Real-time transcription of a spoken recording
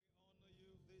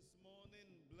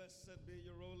Blessed be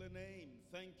your holy name.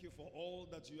 Thank you for all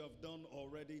that you have done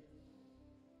already.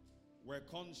 We're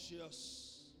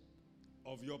conscious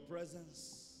of your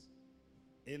presence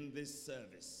in this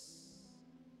service.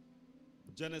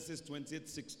 Genesis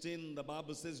 28:16, the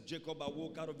Bible says, Jacob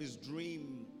awoke out of his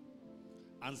dream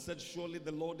and said, surely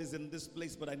the Lord is in this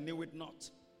place, but I knew it not.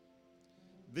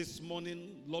 This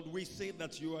morning, Lord, we say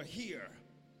that you are here,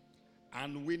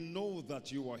 and we know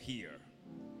that you are here.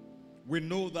 We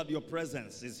know that your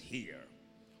presence is here.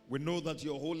 We know that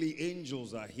your holy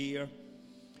angels are here.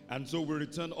 And so we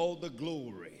return all the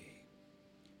glory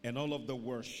and all of the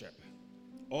worship,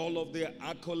 all of the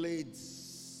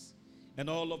accolades and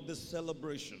all of the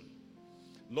celebration.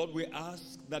 Lord, we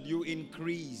ask that you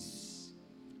increase,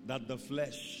 that the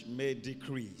flesh may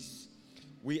decrease.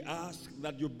 We ask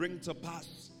that you bring to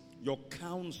pass your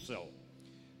counsel,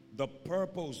 the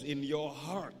purpose in your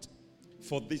heart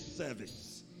for this service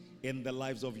in the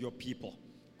lives of your people.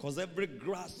 Cause every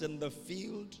grass in the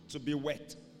field to be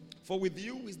wet. For with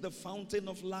you is the fountain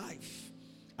of life,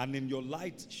 and in your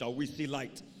light shall we see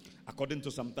light. According to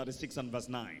Psalm 36 and verse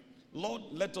 9. Lord,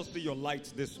 let us see your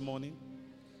light this morning,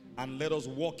 and let us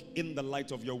walk in the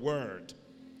light of your word.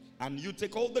 And you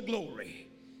take all the glory.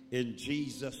 In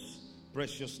Jesus'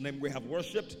 precious name we have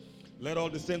worshipped. Let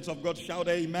all the saints of God shout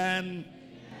amen. Amen.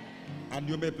 And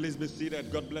you may please be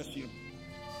seated. God bless you.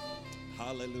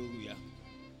 Hallelujah.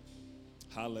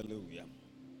 Hallelujah.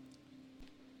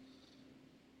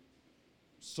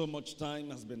 So much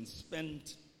time has been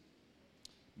spent,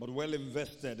 but well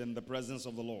invested in the presence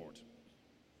of the Lord.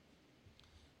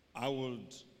 I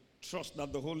would trust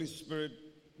that the Holy Spirit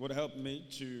would help me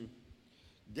to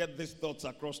get these thoughts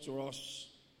across to us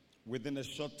within a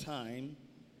short time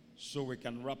so we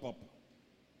can wrap up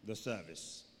the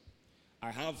service. I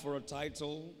have for a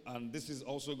title, and this is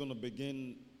also going to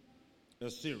begin a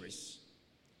series,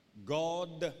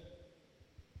 God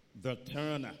the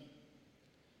Turner.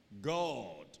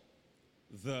 God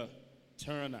the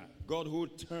Turner. God who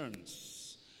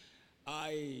turns.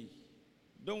 I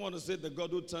don't want to say the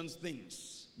God who turns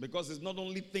things, because it's not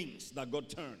only things that God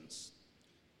turns.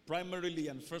 Primarily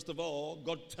and first of all,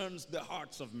 God turns the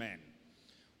hearts of men.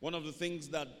 One of the things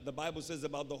that the Bible says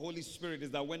about the Holy Spirit is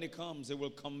that when it comes, it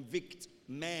will convict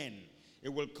men.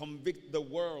 It will convict the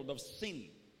world of sin,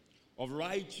 of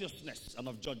righteousness, and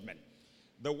of judgment.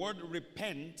 The word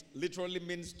repent literally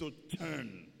means to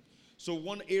turn. So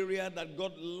one area that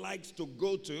God likes to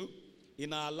go to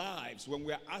in our lives when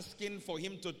we are asking for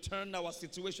him to turn our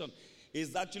situation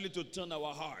is actually to turn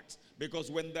our heart. Because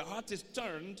when the heart is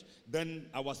turned, then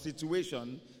our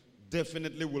situation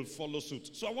definitely will follow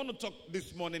suit. So I want to talk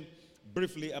this morning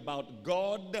briefly about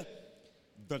God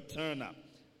the Turner.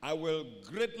 I will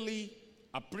greatly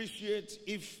appreciate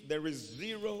if there is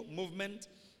zero movement,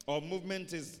 or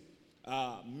movement is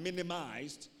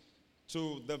minimized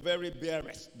to the very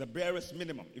barest, the barest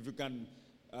minimum. If you can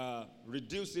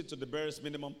reduce it to the barest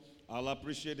minimum, I'll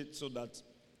appreciate it so that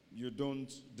you don't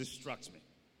distract me.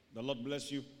 The Lord bless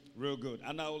you real good.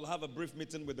 And I will have a brief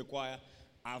meeting with the choir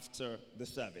after the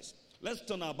service. Let's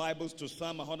turn our Bibles to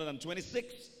Psalm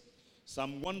 126.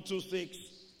 Psalm 126.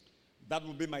 That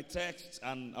will be my text,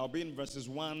 and I'll be in verses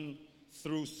 1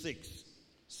 through 6.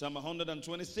 Psalm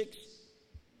 126,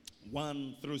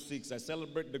 1 through 6. I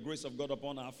celebrate the grace of God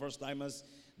upon our first-timers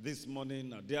this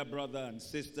morning. Our dear brother and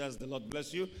sisters, the Lord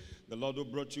bless you. The Lord who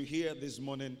brought you here this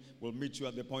morning will meet you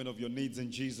at the point of your needs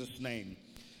in Jesus' name.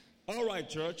 All right,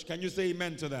 church, can you say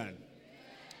amen to that? Amen.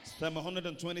 Psalm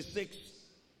 126.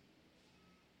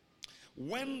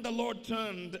 When the Lord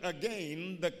turned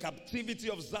again the captivity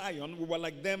of Zion, we were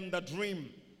like them that dream.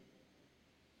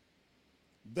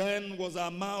 Then was our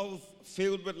mouth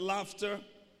filled with laughter,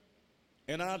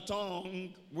 and our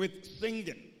tongue with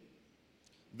singing.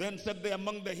 Then said they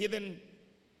among the heathen,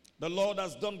 the Lord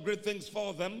has done great things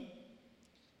for them.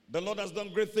 The Lord has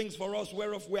done great things for us,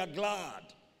 whereof we are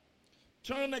glad.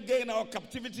 Turn again our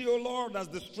captivity, O Lord, as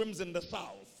the streams in the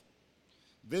south.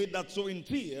 They that sow in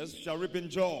tears shall reap in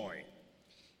joy.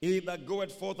 He that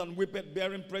goeth forth and weepeth,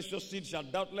 bearing precious seed, shall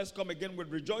doubtless come again with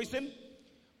rejoicing,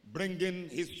 bringing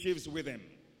his sheaves with him.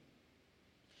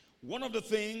 One of the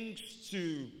things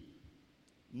to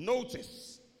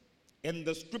notice in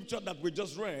the scripture that we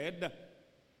just read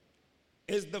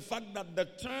is the fact that the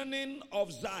turning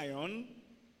of Zion,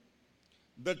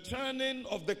 the turning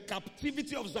of the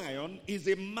captivity of Zion, is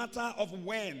a matter of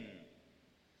when,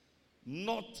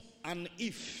 not an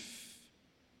if.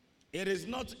 It is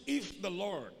not if the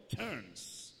Lord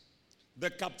turns the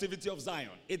captivity of Zion.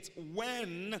 It's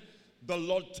when the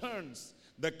Lord turns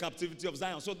the captivity of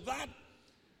Zion. So that,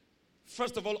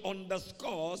 first of all,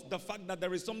 underscores the fact that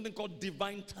there is something called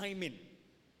divine timing.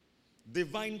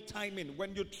 divine timing.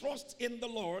 When you trust in the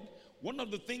Lord, one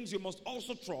of the things you must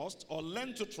also trust or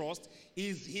learn to trust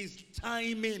is his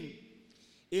timing.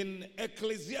 In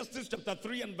Ecclesiastes chapter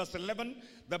 3 and verse 11,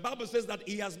 the Bible says that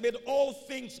he has made all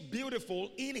things beautiful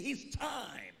in his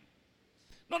time.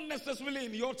 Not necessarily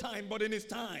in your time, but in his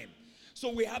time.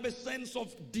 So we have a sense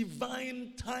of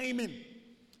divine timing.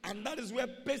 And that is where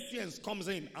patience comes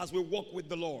in as we walk with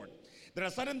the Lord. There are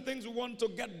certain things we want to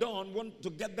get done, want to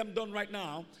get them done right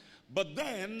now. But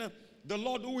then the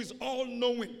Lord who is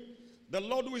all-knowing, the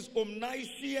Lord who is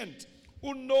omniscient,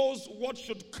 who knows what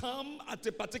should come at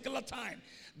a particular time,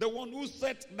 the one who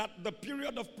said that the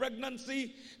period of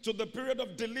pregnancy to the period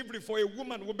of delivery for a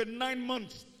woman will be 9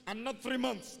 months and not 3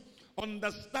 months,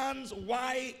 understands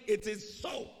why it is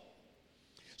so.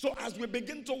 So as we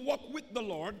begin to walk with the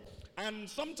Lord, and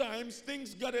sometimes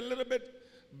things get a little bit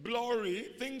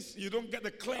blurry, things you don't get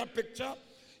a clear picture,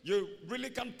 you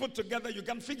really can't put together, you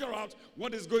can't figure out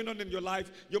what is going on in your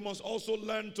life, you must also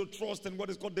learn to trust in what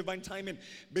is called divine timing,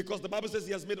 because the Bible says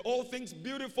he has made all things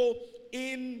beautiful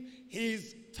in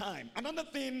his time. Another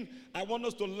thing I want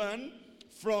us to learn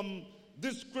from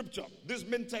this scripture, this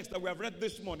main text that we have read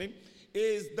this morning,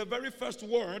 is the very first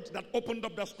word that opened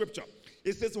up that scripture.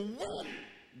 It says, when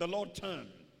the Lord turned.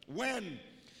 When?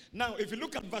 Now, if you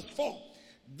look at verse 4,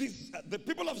 the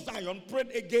people of Zion prayed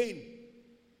again.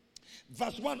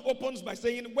 Verse 1 opens by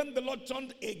saying, when the Lord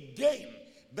turned again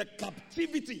the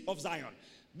captivity of Zion.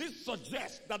 This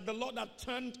suggests that the Lord had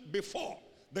turned before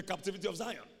the captivity of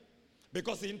Zion,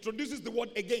 because he introduces the word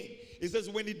again. He says,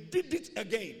 when he did it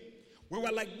again, we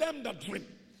were like them that dream.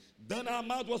 Then our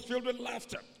mouth was filled with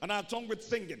laughter and our tongue with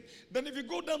singing. Then if you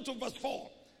go down to verse 4,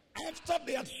 after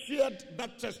they had shared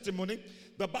that testimony,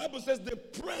 the Bible says they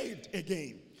prayed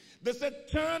again. They said,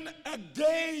 turn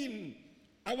again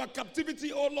our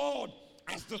captivity, O Lord,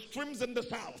 as the streams in the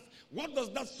south. What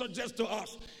does that suggest to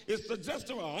us? It suggests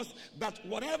to us that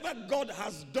whatever God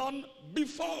has done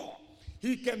before,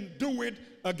 he can do it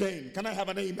again. Can I have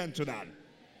an amen to that?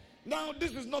 Now,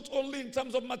 this is not only in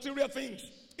terms of material things,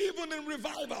 even in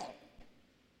revival.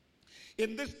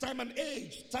 In this time and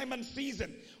age, time and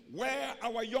season, where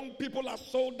our young people are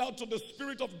sold out to the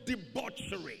spirit of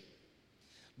debauchery.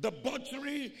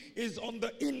 Debauchery is on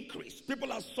the increase.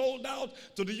 People are sold out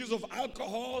to the use of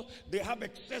alcohol. They have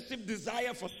excessive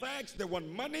desire for sex. They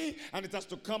want money, and it has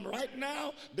to come right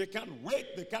now. They can't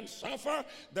wait. They can't suffer.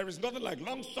 There is nothing like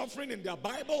long suffering in their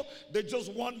Bible. They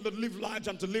just want to live large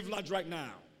and to live large right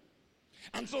now.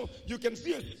 And so you can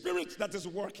see a spirit that is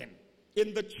working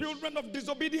in the children of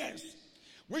disobedience,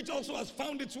 which also has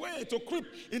found its way to creep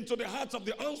into the hearts of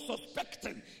the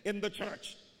unsuspecting in the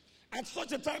church. At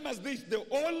such a time as this, the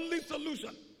only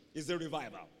solution is a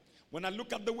revival. When I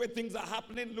look at the way things are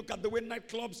happening, look at the way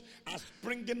nightclubs are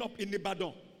springing up in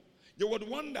Ibadan, you would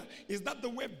wonder, is that the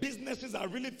way businesses are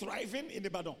really thriving in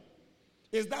Ibadan?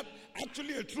 Is that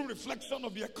actually a true reflection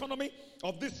of the economy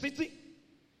of this city?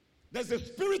 There's a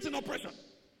spirit in operation.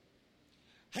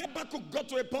 Habakkuk got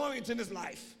to a point in his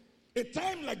life, a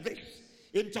time like this,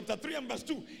 in chapter 3 and verse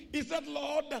 2. He said,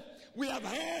 Lord, we have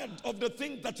heard of the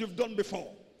things that you've done before.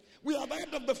 We have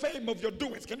heard of the fame of your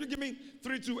doings. Can you give me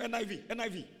 3:2 NIV?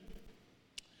 NIV.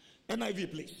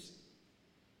 NIV, please.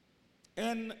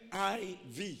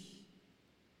 NIV.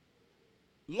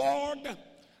 Lord,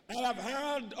 I have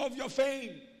heard of your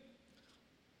fame.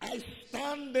 I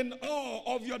stand in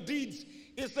awe of your deeds.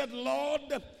 He said, Lord,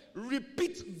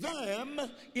 repeat them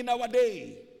in our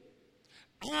day.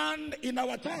 And in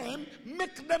our time,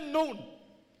 make them known.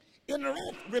 In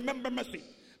wrath, remember mercy.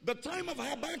 The time of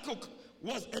Habakkuk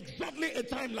was exactly a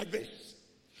time like this,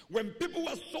 when people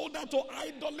were sold out to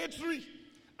idolatry.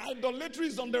 Idolatry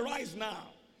is on the rise now.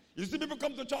 You see people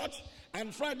come to church,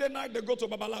 and Friday night they go to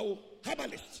Babalawo,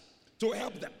 herbalist, to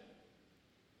help them,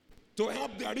 to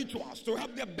help their rituals, to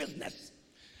help their business.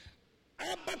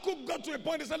 Habakkuk got to a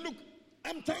point, he said, look,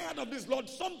 I'm tired of this, Lord.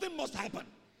 Something must happen.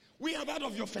 We have heard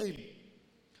of your fame.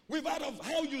 We've heard of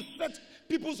how you set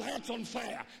people's hearts on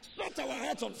fire. Set our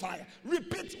hearts on fire.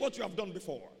 Repeat what you have done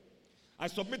before. I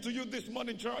submit to you this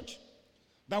morning, church,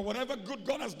 that whatever good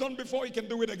God has done before, he can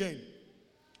do it again.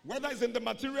 Whether it's in the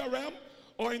material realm,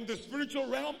 or in the spiritual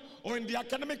realm, or in the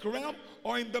academic realm,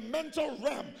 or in the mental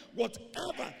realm,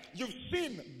 whatever you've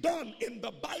seen done in the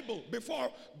Bible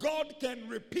before, God can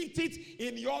repeat it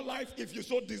in your life if you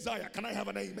so desire. Can I have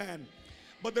an amen?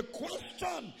 But the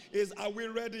question is, are we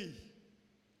ready?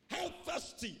 How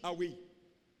thirsty are we?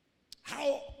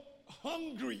 How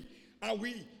hungry are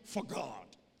we for God?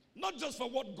 Not just for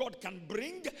what God can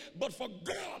bring, but for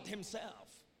God himself,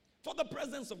 for the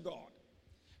presence of God.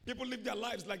 People live their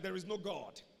lives like there is no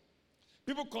God.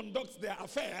 People conduct their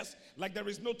affairs like there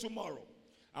is no tomorrow.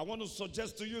 I want to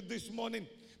suggest to you this morning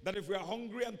that if we are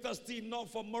hungry and thirsty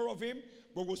enough for more of him,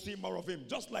 we will see more of him.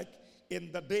 Just like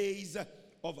in the days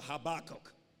of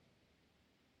Habakkuk.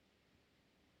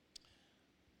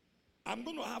 I'm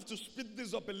going to have to speed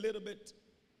this up a little bit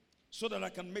so that I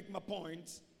can make my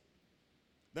points.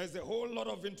 There's a whole lot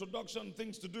of introduction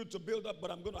things to do to build up,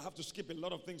 but I'm going to have to skip a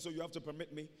lot of things, so you have to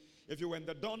permit me. If you were in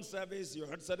the dawn service, you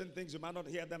heard certain things, you might not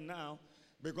hear them now,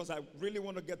 because I really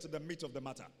want to get to the meat of the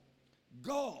matter.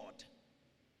 God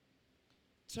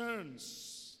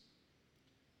turns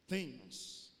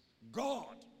things.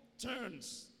 God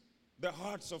turns the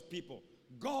hearts of people.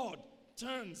 God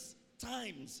turns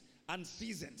times and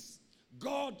seasons.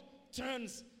 God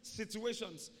turns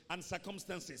situations and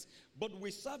circumstances. But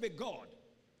we serve a God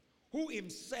who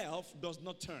himself does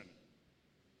not turn.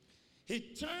 He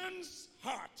turns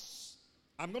hearts.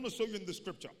 I'm going to show you in the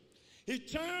scripture. He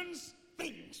turns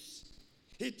things.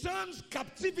 He turns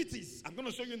captivities. I'm going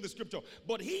to show you in the scripture.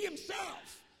 But he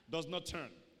himself does not turn.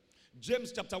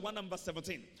 James chapter 1 and verse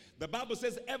 17. The Bible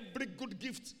says every good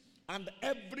gift and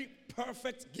every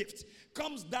perfect gift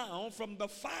comes down from the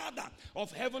Father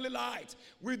of heavenly light,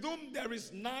 with whom there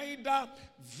is neither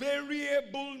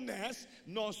variableness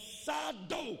nor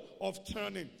shadow of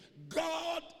turning.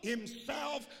 God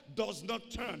himself does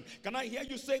not turn. Can I hear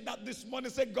you say that this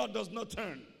morning? Say, God does not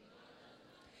turn.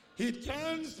 He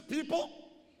turns people.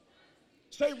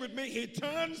 Say it with me. He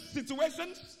turns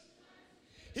situations.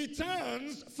 He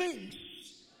turns things.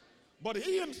 But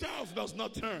he himself does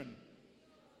not turn.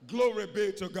 Glory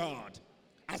be to God.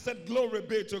 I said glory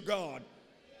be to God.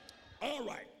 All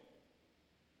right.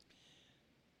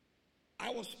 I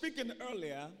was speaking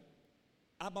earlier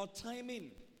about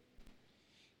timing.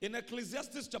 In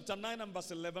Ecclesiastes chapter 9 and verse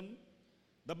 11,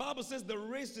 the Bible says the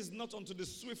race is not unto the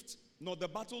swift, nor the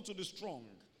battle to the strong.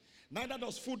 Neither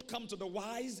does food come to the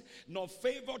wise, nor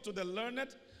favor to the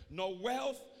learned, nor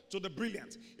wealth to the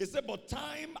brilliant. It said, but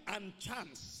time and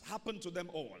chance happen to them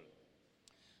all.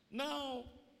 Now,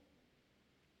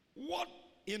 what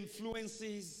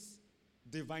influences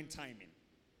divine timing?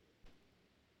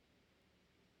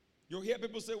 You hear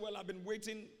people say, well, I've been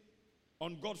waiting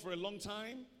on God for a long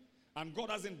time, and God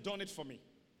hasn't done it for me.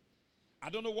 I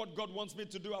don't know what God wants me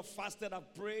to do. I've fasted,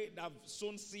 I've prayed, I've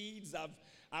sown seeds,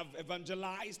 I've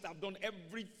evangelized, I've done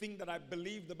everything that I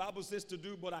believe the Bible says to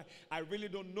do, but I really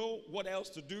don't know what else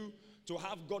to do to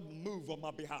have God move on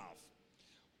my behalf.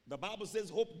 The Bible says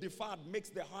hope deferred makes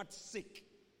the heart sick.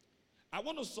 I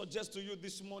want to suggest to you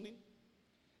this morning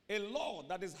a law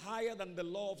that is higher than the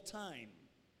law of time.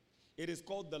 It is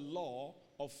called the law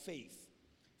of faith.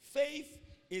 Faith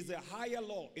is a higher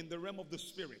law in the realm of the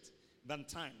spirit than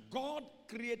time. God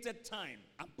created time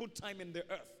and put time in the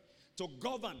earth to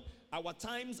govern our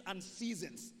times and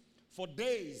seasons for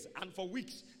days and for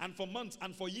weeks and for months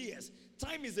and for years.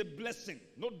 Time is a blessing,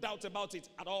 no doubt about it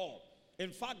at all. In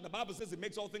fact, the Bible says it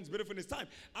makes all things beautiful in its time.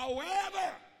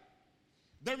 However,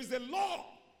 there is a law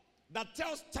that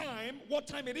tells time what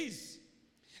time it is.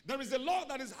 There is a law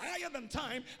that is higher than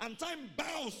time, and time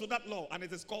bows to that law, and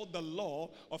it is called the law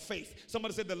of faith.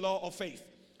 Somebody say the law of faith.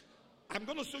 I'm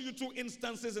going to show you two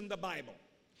instances in the Bible.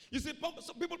 You see,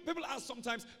 people ask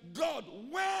sometimes, God,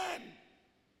 when?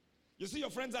 You see your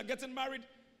friends are getting married,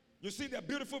 you see their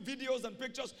beautiful videos and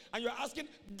pictures, and you're asking,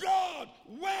 God,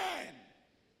 when?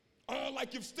 Or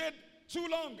like you've stayed too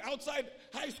long outside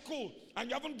high school and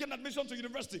you haven't gained admission to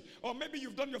university. Or maybe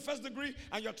you've done your first degree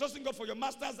and you're trusting God for your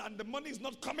master's and the money is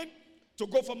not coming to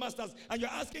go for master's. And you're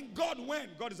asking God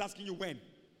when? God is asking you when.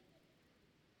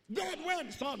 God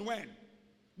when? Son, when?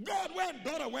 God when?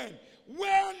 Daughter when?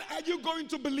 When are you going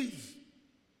to believe?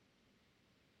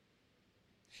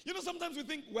 You know, sometimes we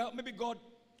think, well, maybe God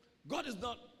is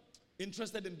not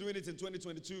interested in doing it in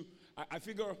 2022. I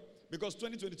figure because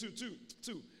 2022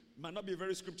 too might not be a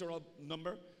very scriptural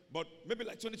number, but maybe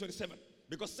like 2027,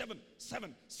 because 7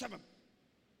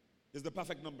 is the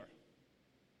perfect number.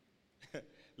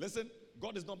 Listen,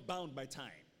 God is not bound by time.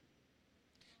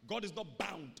 God is not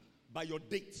bound by your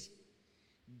date.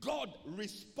 God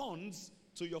responds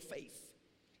to your faith.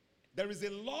 There is a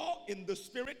law in the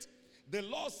spirit. The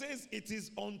law says it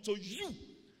is unto you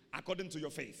according to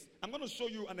your faith. I'm going to show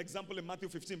you an example in Matthew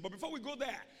 15. But before we go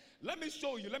there, let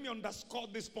me underscore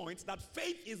this point that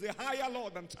faith is a higher law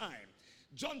than time.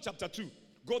 John chapter 2.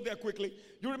 Go there quickly.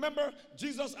 You remember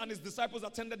Jesus and his disciples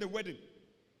attended the wedding.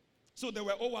 So there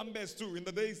were Owambes too in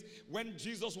the days when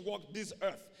Jesus walked this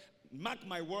earth. Mark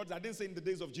my words, I didn't say in the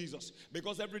days of Jesus,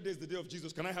 because every day is the day of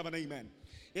Jesus. Can I have an amen?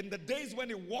 In the days when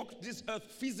he walked this earth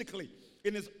physically,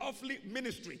 in his earthly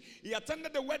ministry, he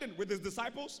attended the wedding with his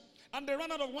disciples, and they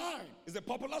ran out of wine. It's a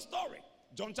popular story.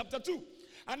 John chapter 2.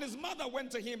 And his mother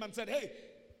went to him and said, hey,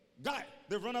 guy,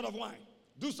 they've run out of wine.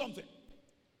 Do something.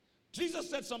 Jesus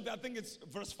said something, I think it's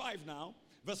verse 5 now.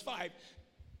 Verse 5.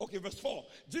 Okay, verse 4.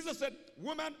 Jesus said,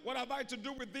 woman, what have I to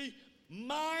do with thee?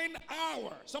 Mine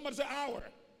hour. Somebody say hour.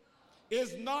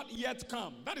 Is not yet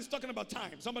come. That is talking about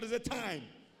time. Somebody say time.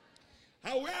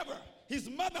 However, his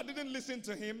mother didn't listen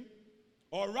to him,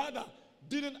 or rather,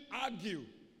 didn't argue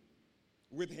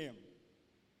with him.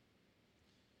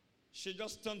 She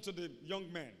just turned to the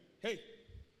young man. Hey,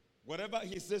 whatever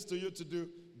he says to you to do,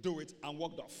 do it, and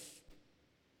walked off.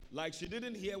 Like she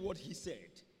didn't hear what he said.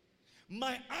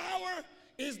 My hour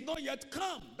is not yet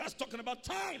come. That's talking about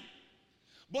time.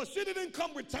 But she didn't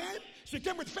come with time. She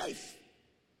came with faith.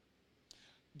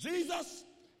 Jesus,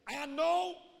 I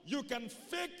know you can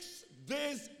fix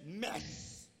this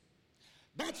mess.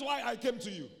 That's why I came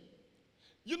to you.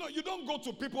 You know, you don't go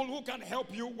to people who can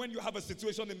help you when you have a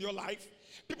situation in your life.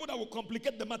 People that will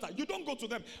complicate the matter. You don't go to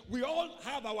them. We all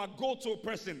have our go-to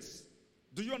persons.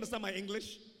 Do you understand my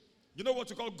English? You know what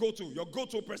you call go-to, your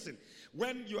go-to person.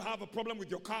 When you have a problem with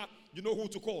your car, you know who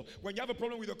to call. When you have a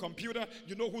problem with your computer,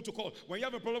 you know who to call. When you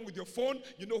have a problem with your phone,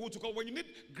 you know who to call. When you need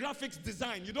graphics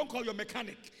design, you don't call your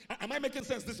mechanic. Am I making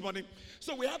sense this morning?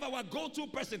 So we have our go-to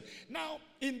person. Now,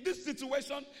 in this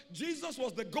situation, Jesus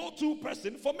was the go-to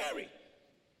person for Mary.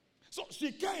 So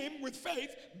she came with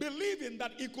faith, believing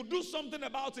that he could do something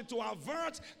about it to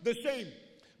avert the shame.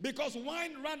 Because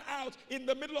wine ran out in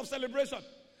the middle of celebration.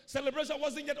 Celebration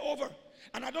wasn't yet over.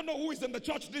 And I don't know who is in the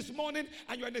church this morning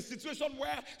and you're in a situation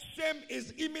where shame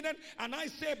is imminent. And I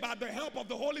say by the help of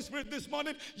the Holy Spirit this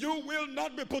morning, you will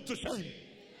not be put to shame.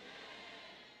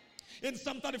 In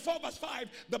Psalm 34 verse 5,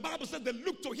 the Bible said they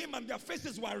looked to him and their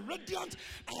faces were radiant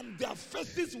and their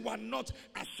faces were not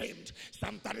ashamed.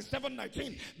 Psalm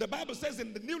 37:19, the Bible says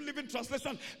in the New Living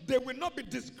Translation, they will not be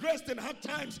disgraced in hard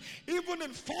times. Even in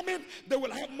famine, they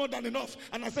will have more than enough.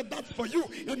 And I said, that's for you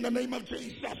in the name of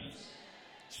Jesus.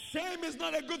 Shame is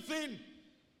not a good thing.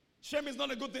 Shame is not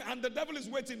a good thing. And the devil is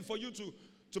waiting for you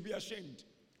to be ashamed.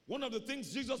 One of the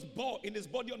things Jesus bore in his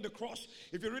body on the cross,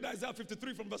 if you read Isaiah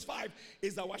 53 from verse 5,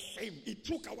 is our shame. He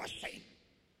took our shame.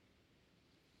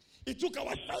 He took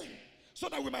our shame so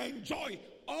that we might enjoy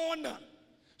honor,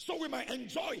 so we might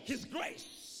enjoy his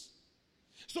grace.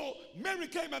 So Mary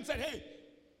came and said, hey,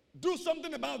 do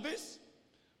something about this.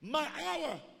 My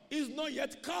hour is not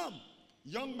yet come.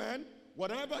 Young man,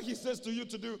 whatever he says to you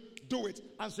to do, do it.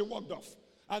 And she walked off.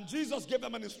 And Jesus gave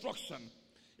them an instruction.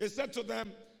 He said to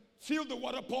them, fill the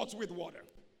water pots with water.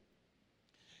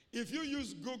 If you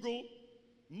use Google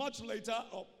much later,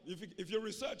 or if you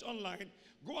research online,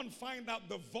 go and find out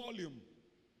the volume.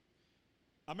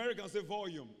 Americans say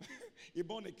volume.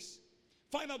 Ebonics.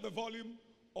 Find out the volume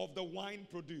of the wine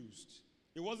produced.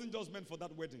 It wasn't just meant for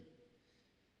that wedding.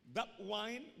 That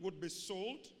wine would be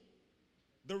sold.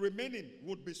 The remaining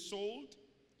would be sold.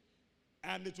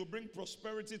 And it will bring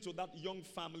prosperity to that young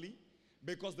family.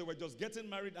 Because they were just getting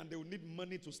married and they would need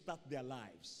money to start their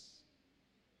lives.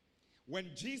 When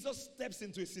Jesus steps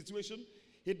into a situation,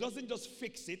 he doesn't just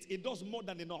fix it, he does more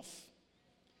than enough.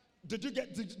 Did you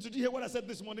hear what I said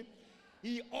this morning?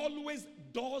 He always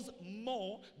does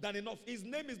more than enough. His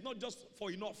name is not just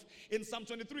for enough. In Psalm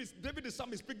 23, David the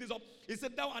psalmist picked this up. He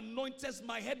said, thou anointest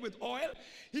my head with oil.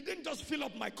 He didn't just fill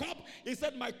up my cup. He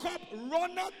said, my cup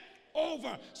runneth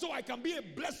over, so I can be a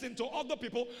blessing to other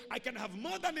people. I can have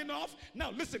more than enough.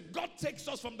 Now listen, God takes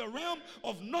us from the realm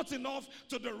of not enough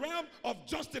to the realm of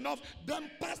just enough, then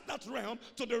past that realm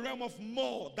to the realm of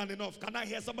more than enough. Can I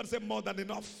hear somebody say more than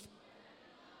enough?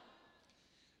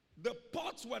 The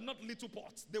pots were not little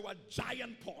pots, they were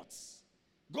giant pots.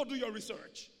 Go do your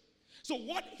research. So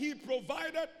what he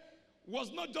provided was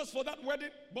not just for that wedding,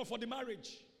 but for the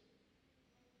marriage.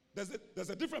 There's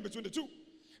a difference between the two.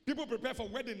 People prepare for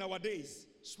wedding nowadays,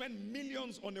 spend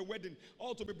millions on a wedding,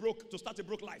 all to be broke, to start a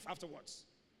broke life afterwards.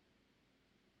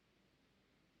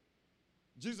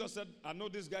 Jesus said, I know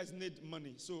these guys need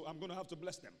money, so I'm going to have to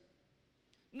bless them.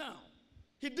 Now,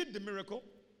 he did the miracle.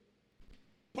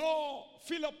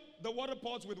 Fill up the water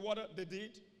pots with water. They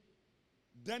did.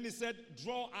 Then he said,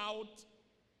 draw out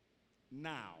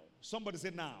now. Somebody say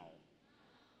now.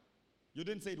 You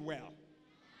didn't say it well.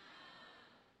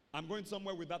 I'm going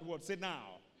somewhere with that word. Say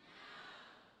now.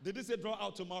 Did he say draw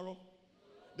out tomorrow?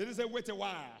 Did he say wait a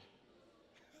while?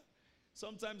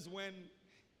 Sometimes when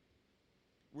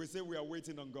we say we are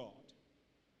waiting on God,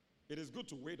 it is good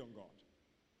to wait on God.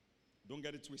 Don't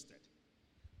get it twisted.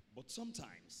 But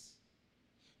sometimes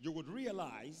you would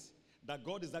realize that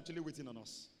God is actually waiting on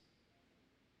us.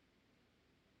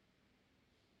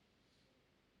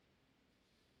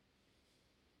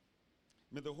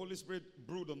 May the Holy Spirit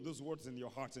brood on those words in your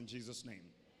hearts in Jesus' name.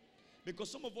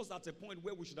 Because some of us are at a point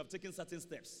where we should have taken certain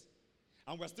steps,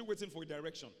 and we're still waiting for a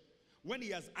direction. When He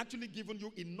has actually given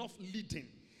you enough leading,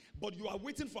 but you are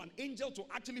waiting for an angel to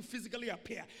actually physically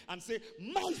appear and say,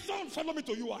 my son, follow me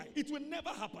to UI. It will never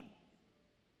happen.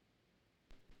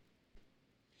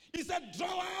 He said,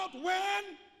 draw out when?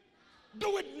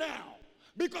 Do it now.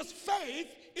 Because faith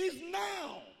is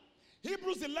now.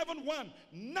 Hebrews 11:1.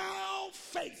 Now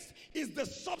faith is the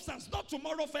substance, not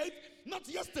tomorrow faith, not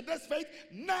yesterday's faith.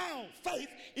 Now faith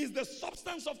is the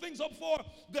substance of things hoped for,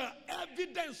 the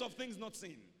evidence of things not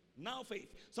seen. Now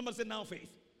faith. Somebody say now faith.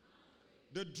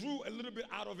 They drew a little bit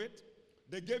out of it.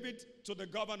 They gave it to the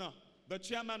governor, the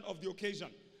chairman of the occasion.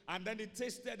 And then he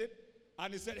tasted it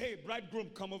and he said, hey,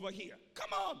 bridegroom, come over here. Come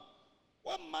on.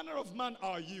 What manner of man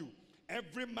are you?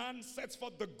 Every man sets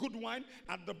forth the good wine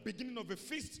at the beginning of a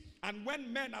feast, and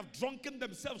when men have drunken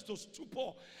themselves to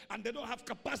stupor and they don't have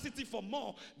capacity for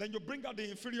more, then you bring out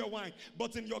the inferior wine.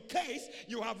 But in your case,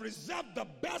 you have reserved the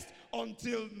best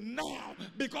until now,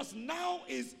 because now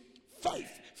is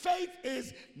faith. Faith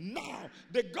is now.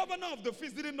 The governor of the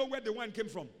feast didn't know where the wine came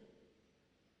from.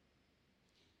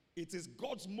 It is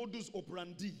God's modus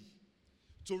operandi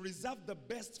to reserve the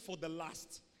best for the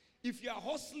last. If you are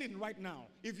hustling right now,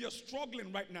 if you're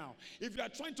struggling right now, if you are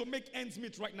trying to make ends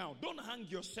meet right now, don't hang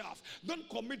yourself. Don't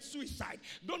commit suicide.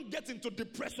 Don't get into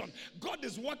depression. God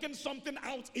is working something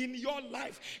out in your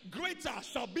life. Greater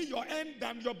shall be your end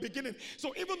than your beginning.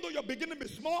 So even though your beginning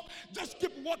is small, just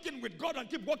keep walking with God and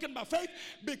keep walking by faith,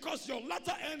 because your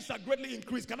latter end shall greatly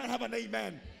increase. Can I have an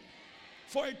amen?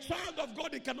 For a child of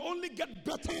God, it can only get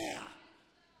better.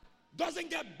 Doesn't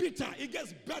get bitter, it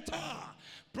gets better.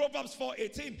 Proverbs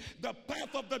 4:18. The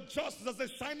path of the just is as a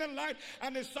shining light,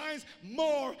 and it shines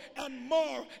more and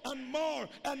more and more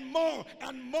and more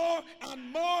and more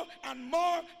and more and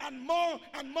more and more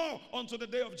and more unto the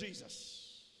day of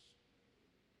Jesus.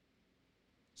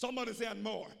 Somebody say and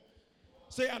more.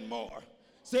 Say and more.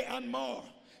 Say and more.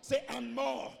 Say and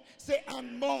more. Say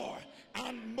and more.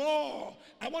 And more.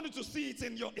 I want you to see it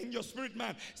in your spirit,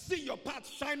 man. See your path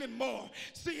shining more.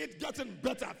 See it getting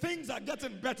better. Things are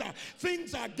getting better.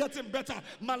 Things are getting better.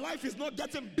 My life is not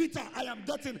getting bitter. I am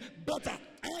getting better.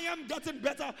 I am getting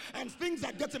better, and things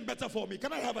are getting better for me.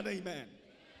 Can I have an amen?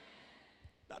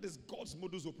 That is God's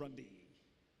modus operandi.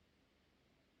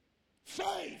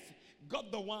 Faith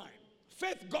got the wine.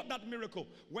 Faith got that miracle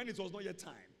when it was not yet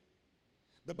time.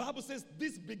 The Bible says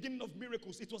this beginning of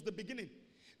miracles, it was the beginning.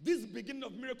 This beginning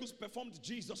of miracles performed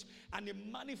Jesus, and He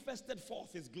manifested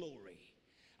forth His glory.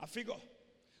 I figure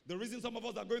the reason some of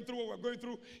us are going through what we're going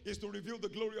through is to reveal the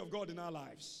glory of God in our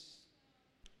lives.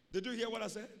 Did you hear what I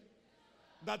said?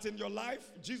 That in your life,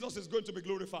 Jesus is going to be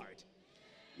glorified.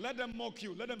 Let them mock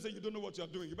you. Let them say you don't know what you're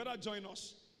doing. You better join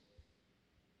us.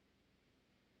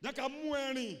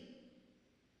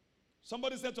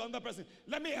 Somebody said to another person,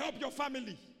 let me help your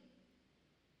family.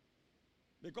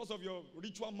 Because of your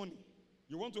ritual money,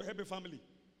 you want to help a family.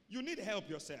 You need help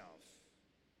yourself.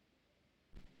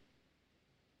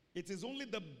 It is only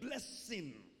the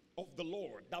blessing of the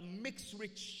Lord that makes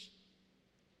rich,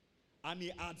 and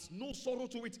He adds no sorrow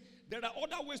to it. There are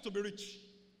other ways to be rich.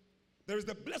 There is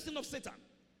the blessing of Satan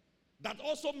that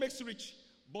also makes rich,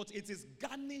 but it is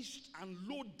garnished and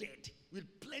loaded with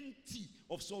plenty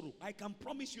of sorrow. I can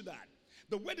promise you that.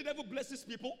 The way the devil blesses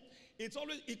people,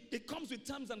 it comes with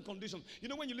terms and conditions. You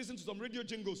know, when you listen to some radio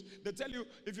jingles, they tell you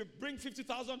if you bring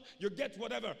 50,000, you get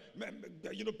whatever.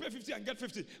 You know, pay 50 and get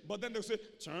 50. But then they'll say,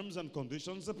 terms and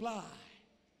conditions apply.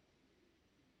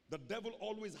 The devil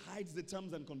always hides the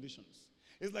terms and conditions.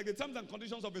 It's like the terms and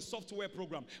conditions of a software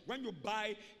program. When you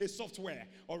buy a software,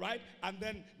 all right, and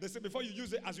then they say before you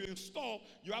use it, as you install,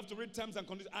 you have to read terms and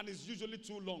conditions, and it's usually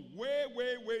too long. Way,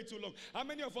 way, way too long. How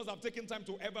many of us have taken time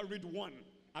to ever read one?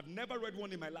 I've never read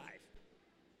one in my life.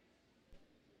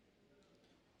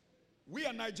 We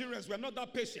are Nigerians. We are not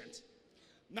that patient.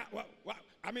 Now,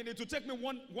 I mean, it will take me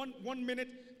one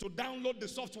minute to download the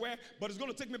software, but it's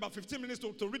going to take me about 15 minutes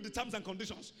to read the terms and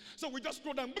conditions. So we just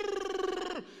scroll down,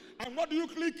 and what do you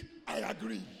click? I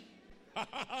agree.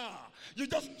 You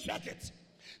just check it.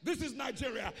 This is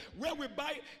Nigeria, where we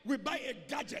buy a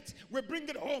gadget, we bring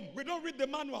it home, we don't read the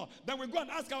manual, then we go and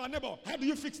ask our neighbor, how do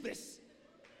you fix this?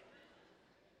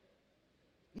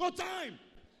 No time.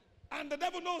 And the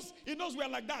devil knows, he knows we are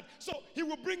like that. So he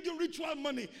will bring you ritual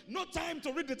money. No time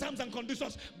to read the terms and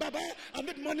conditions. Baba, I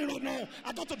need money right now.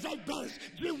 I got to drive Benz,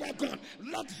 G-Wagon,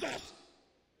 Lexus.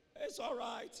 It's all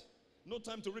right. No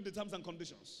time to read the terms and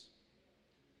conditions.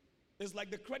 It's like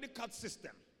the credit card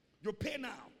system. You pay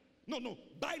now. No,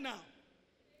 buy now.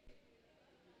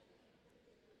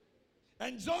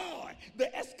 Enjoy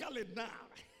the escalade now.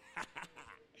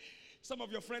 Some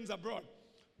of your friends abroad,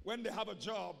 when they have a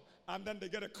job and then they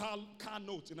get a car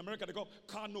note. In America, they call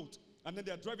car note. And then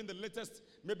they're driving the latest,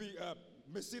 maybe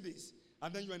Mercedes.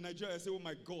 And then you're in Nigeria and say, oh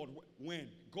my God, when?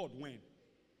 God, when?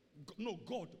 No,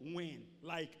 God, when?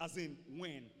 Like, as in,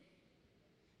 when?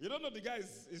 You don't know the guy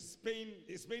is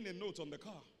paying a note on the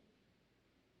car.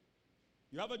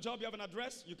 You have a job, you have an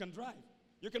address, you can drive.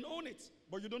 You can own it,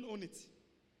 but you don't own it.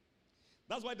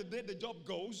 That's why the day the job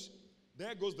goes,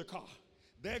 there goes the car.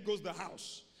 There goes the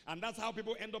house. And that's how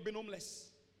people end up being homeless.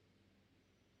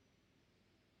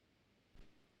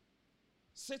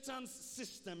 Satan's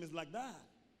system is like that.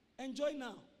 Enjoy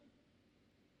now.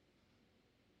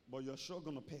 But you're sure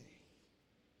going to pay.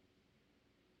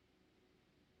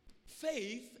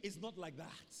 Faith is not like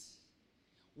that.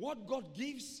 What God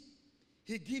gives,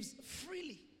 He gives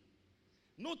freely.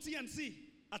 No TNC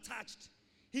attached.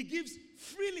 He gives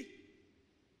freely.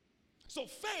 So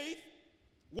faith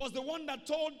was the one that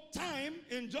told time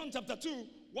in John chapter 2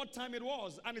 what time it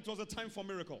was, and it was a time for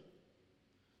miracle.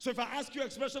 So if I ask you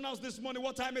expression house this morning,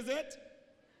 what time is it?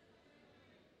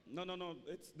 No.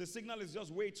 The signal is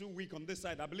just way too weak on this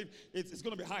side. I believe it's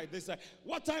going to be high this side.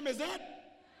 What time is it?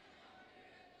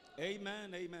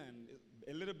 Amen.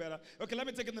 A little better. Okay, let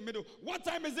me take it in the middle. What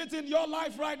time is it in your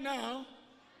life right now?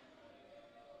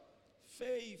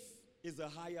 Faith is a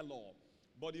higher law.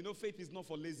 But you know, faith is not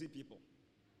for lazy people.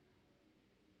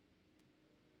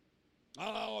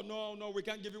 Oh, no, we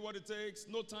can't give you what it takes.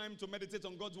 No time to meditate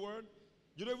on God's word.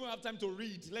 You don't even have time to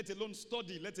read, let alone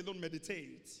study, let alone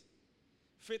meditate.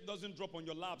 Faith doesn't drop on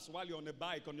your laps while you're on a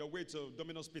bike on your way to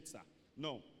Domino's Pizza.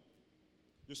 No.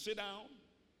 You sit down.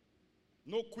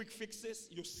 No quick fixes.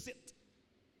 You sit.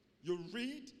 You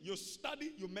read. You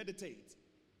study. You meditate.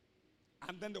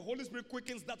 And then the Holy Spirit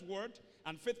quickens that word.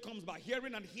 And faith comes by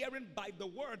hearing, and hearing by the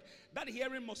word. That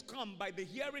hearing must come by the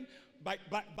hearing, by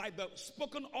the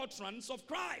spoken utterance of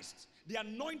Christ. The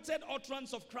anointed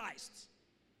utterance of Christ.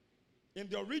 In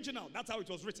the original, that's how it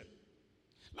was written.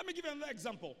 Let me give you another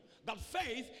example. That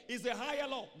faith is a higher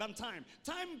law than time.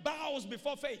 Time bows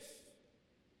before faith.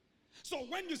 So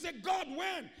when you say, God,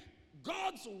 when?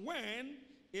 God's when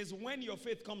is when your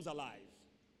faith comes alive.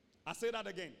 I say that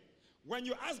again. When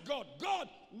you ask God, God,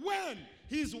 when?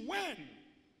 His when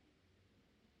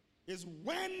is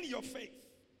when your faith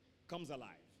comes alive.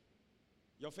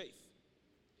 Your faith.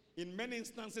 In many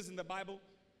instances in the Bible,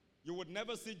 you would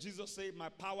never see Jesus say, my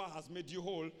power has made you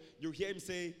whole. You hear him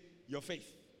say, your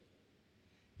faith.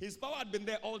 His power had been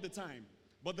there all the time.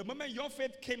 But the moment your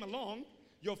faith came along,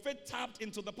 your faith tapped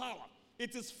into the power.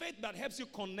 It is faith that helps you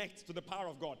connect to the power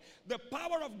of God. The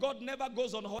power of God never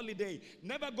goes on holiday,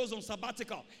 never goes on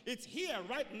sabbatical. It's here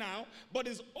right now, but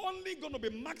it's only going to be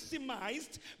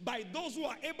maximized by those who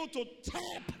are able to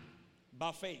tap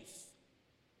by faith.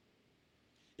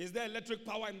 Is there electric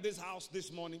power in this house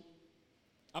this morning?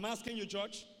 I'm asking you,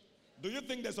 church. Do you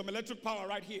think there's some electric power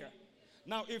right here?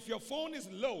 Now, if your phone is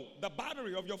low, the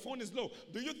battery of your phone is low,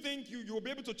 do you think you will be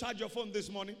able to charge your phone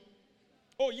this morning?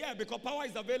 Oh, yeah, because power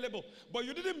is available. But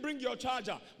you didn't bring your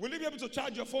charger. Will you be able to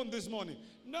charge your phone this morning?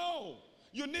 No.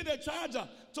 You need a charger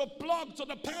to plug to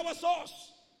the power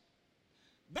source.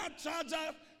 That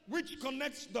charger which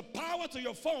connects the power to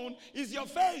your phone is your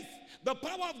faith. The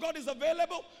power of God is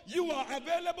available. You are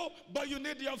available, but you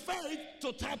need your faith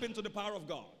to tap into the power of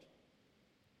God.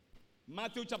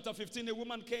 Matthew chapter 15, a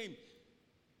woman came.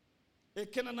 A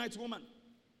Canaanite woman.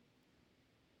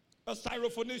 A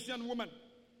Syrophoenician woman.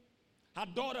 Her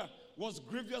daughter was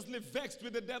grievously vexed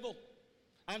with the devil.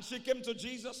 And she came to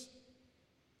Jesus.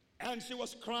 And she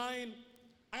was crying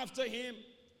after him.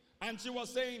 And she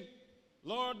was saying,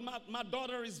 Lord, my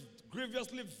daughter is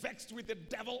grievously vexed with the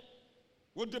devil.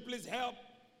 Would you please help,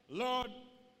 Lord?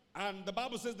 And the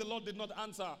Bible says the Lord did not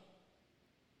answer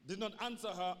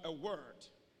her a word.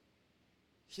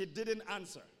 He didn't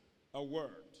answer a word.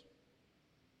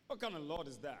 What kind of Lord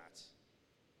is that?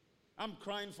 I'm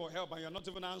crying for help and you're not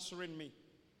even answering me.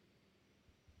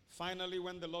 Finally,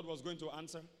 when the Lord was going to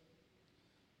answer,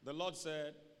 the Lord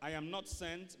said, I am not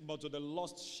sent but to the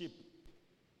lost sheep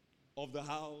of the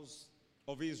house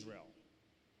of Israel.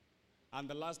 And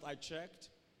the last I checked,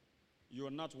 you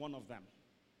are not one of them.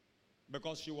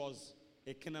 Because she was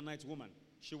a Canaanite woman.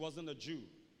 She wasn't a Jew.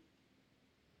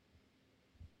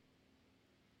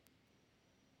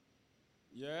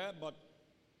 Yeah, but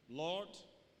Lord,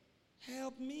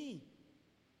 help me.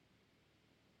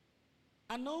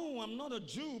 I know I'm not a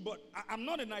Jew, but I'm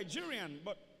not a Nigerian,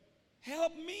 but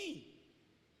help me.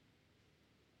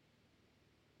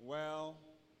 Well,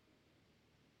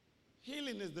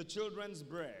 healing is the children's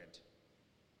bread.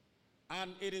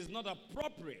 And it is not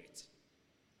appropriate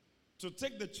to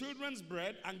take the children's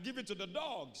bread and give it to the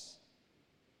dogs.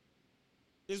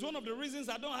 It's one of the reasons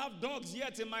I don't have dogs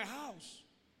yet in my house.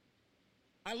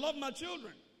 I love my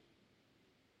children.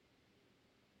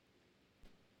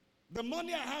 The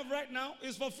money I have right now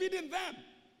is for feeding them.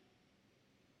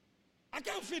 I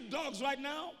can't feed dogs right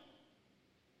now.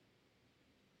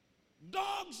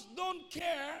 Dogs don't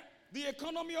care the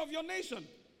economy of your nation.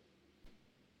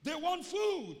 They want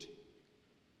food.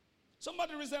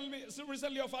 Somebody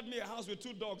recently offered me a house with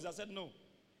 2 dogs. I said no.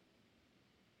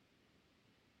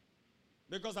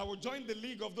 Because I will join the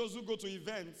league of those who go to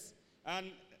events,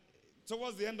 and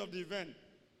towards the end of the event,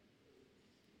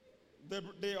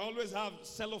 they always have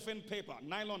cellophane paper,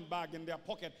 nylon bag in their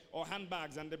pocket or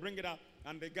handbags, and they bring it out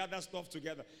and they gather stuff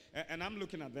together. And I'm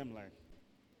looking at them like,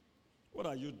 what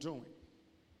are you doing?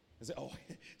 They say, oh,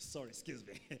 sorry, excuse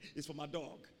me. It's for my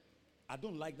dog. I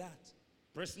don't like that.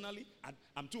 Personally,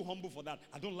 I'm too humble for that.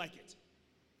 I don't like it.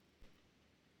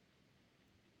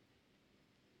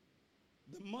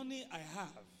 The money I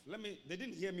have, they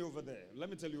didn't hear me over there. Let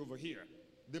me tell you over here.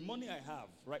 The money I have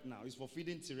right now is for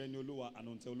feeding Tirenolua and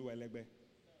Onteolua Elegbe.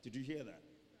 Did you hear that?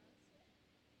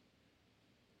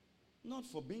 Not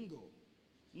for bingo.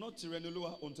 Not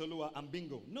Tirenolua, Onteolua, and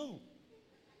bingo. No.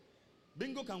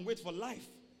 Bingo can wait for life.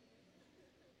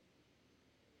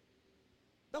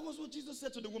 That was what Jesus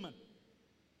said to the woman.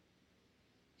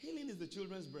 Healing is the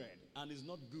children's bread and is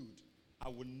not good. I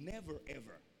will never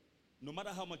ever, no matter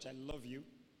how much I love you,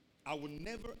 I will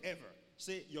never ever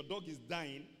say your dog is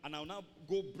dying and I'll now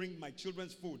go bring my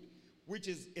children's food, which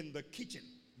is in the kitchen,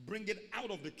 bring it out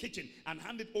of the kitchen and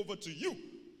hand it over to you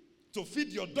to feed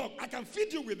your dog. I can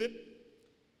feed you with it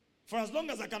for as long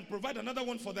as I can provide another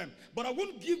one for them. But I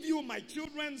won't give you my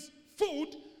children's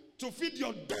food to feed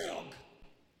your dog.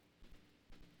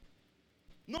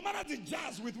 No matter the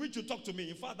jazz with which you talk to me,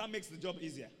 in fact, that makes the job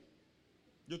easier.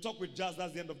 You talk with jazz,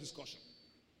 that's the end of discussion.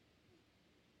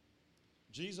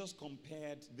 Jesus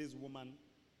compared this woman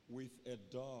with a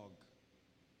dog.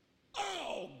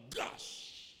 Oh,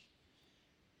 gosh.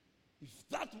 If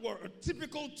that were a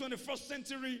typical 21st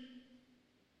century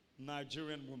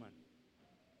Nigerian woman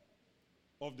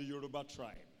of the Yoruba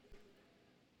tribe.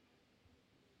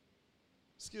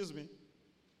 Excuse me.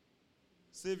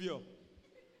 Savior.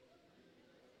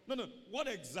 No. What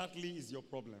exactly is your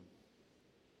problem?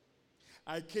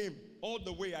 I came all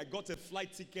the way. I got a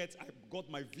flight ticket. I got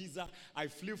my visa. I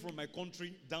flew from my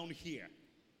country down here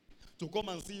to come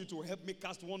and see you to help me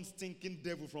cast one stinking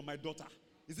devil from my daughter.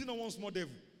 Is it not one small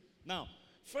devil? Now,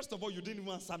 first of all, you didn't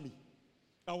even answer me.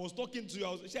 I was talking to you.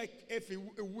 I was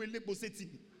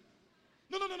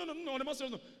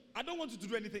no. I don't want you to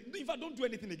do anything. If I don't do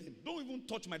anything again, don't even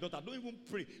touch my daughter. Don't even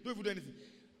pray. Don't even do anything.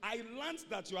 I learned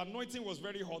that your anointing was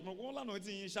very hot.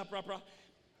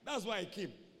 That's why I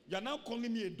came. You are now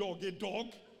calling me a dog. A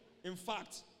dog? In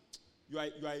fact, you are.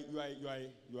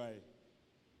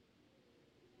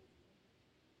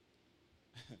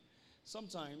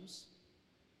 Sometimes,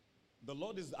 the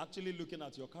Lord is actually looking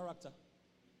at your character.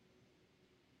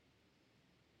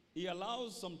 He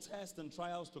allows some tests and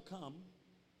trials to come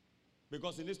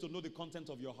because He needs to know the content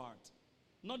of your heart,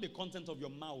 not the content of your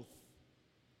mouth.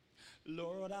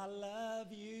 Lord, I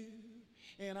love you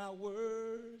and I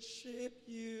worship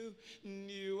you.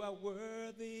 You are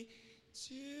worthy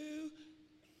to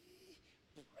be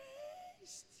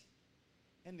praised.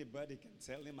 Anybody can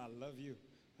tell Him, I love you.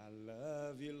 I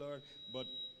love you, Lord. But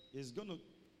He's going to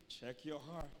check your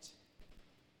heart.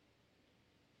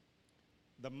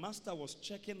 The master was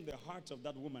checking the heart of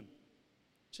that woman,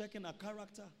 checking her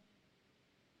character.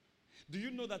 Do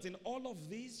you know that in all of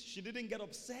these, she didn't get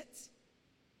upset?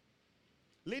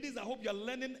 Ladies, I hope you're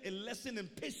learning a lesson in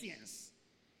patience.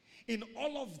 In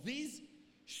all of these,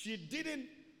 she didn't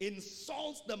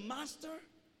insult the master.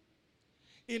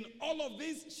 In all of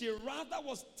this, she rather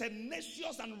was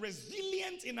tenacious and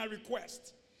resilient in her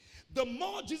request. The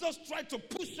more Jesus tried to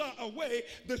push her away,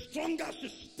 the stronger she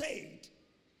stayed.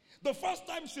 The first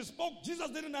time she spoke, Jesus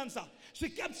didn't answer. She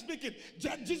kept speaking.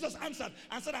 Jesus answered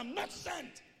and said, I'm not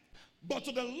sent, but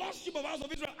to the lost sheep of the house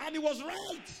of Israel. And he was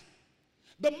right.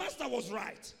 The master was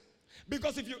right.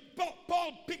 Because if you,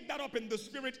 Paul picked that up in the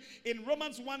spirit in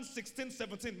Romans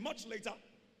 1:16-17, much later.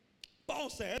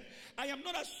 Paul said, I am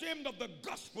not ashamed of the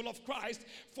gospel of Christ,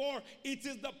 for it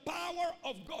is the power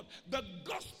of God. The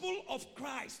gospel of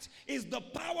Christ is the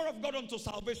power of God unto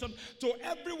salvation to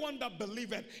everyone that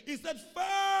believeth. He said,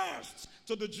 first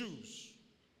to the Jews,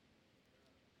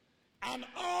 and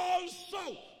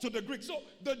also to the Greeks. So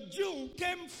the Jew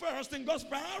came first in God's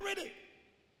priority.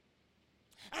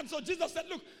 And so Jesus said,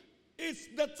 look, it's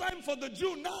the time for the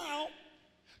Jew now.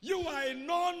 You are a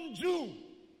non-Jew.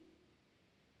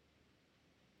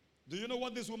 Do you know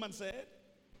what this woman said?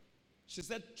 She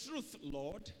said, truth,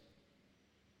 Lord.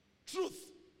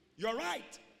 Truth. You're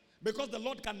right. Because the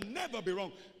Lord can never be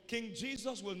wrong. King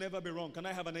Jesus will never be wrong. Can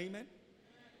I have an amen?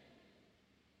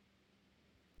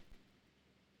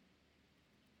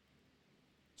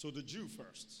 So the Jew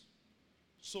first.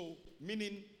 So,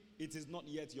 meaning it is not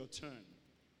yet your turn.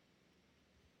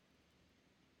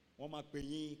 You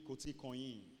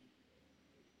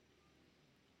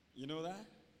know that?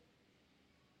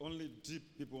 Only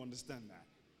deep people understand that.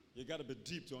 You got to be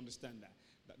deep to understand that.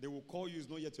 That they will call you, it's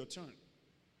not yet your turn.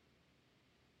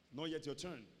 Not yet your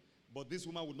turn. But this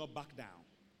woman would not back down.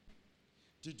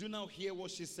 Did you now hear what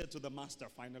she said to the master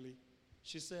finally?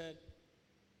 She said,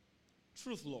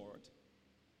 truth, Lord.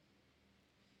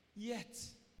 Yet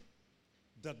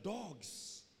the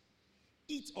dogs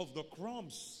eat of the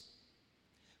crumbs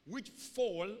which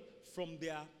fall from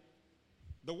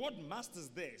the word masters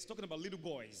there is talking about little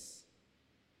boys.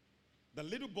 The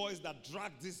little boys that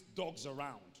drag these dogs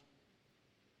around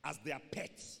as their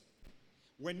pets.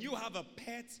 When you have a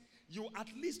pet, you at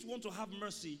least want to have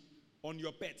mercy on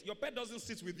your pet. Your pet doesn't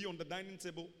sit with you on the dining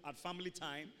table at family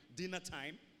time, dinner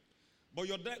time, but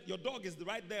your dog is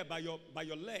right there by your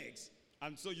legs,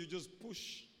 and so you just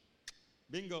push.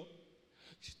 Bingo.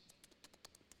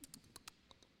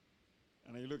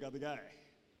 And then you look at the guy.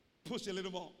 Push a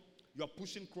little more. You are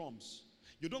pushing crumbs.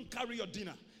 You don't carry your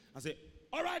dinner and say,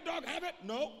 all right, dog, have it.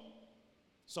 No.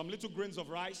 Some little grains of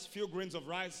rice, few grains of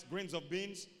rice, grains of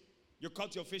beans. You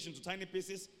cut your fish into tiny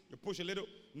pieces. You push a little.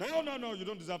 No, you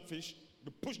don't deserve fish.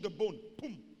 You push the bone.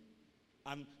 Boom.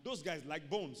 And those guys like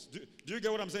bones. Do you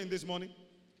get what I'm saying this morning?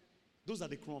 Those are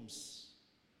the crumbs.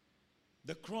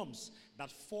 The crumbs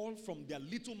that fall from their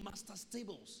little master's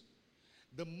tables.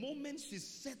 The moment she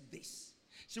said this,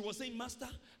 she was saying, Master,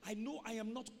 I know I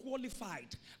am not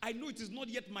qualified. I know it is not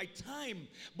yet my time,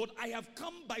 but I have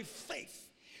come by faith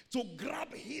to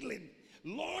grab healing.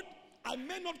 Lord, I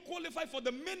may not qualify for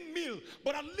the main meal,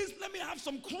 but at least let me have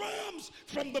some crumbs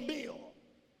from the meal.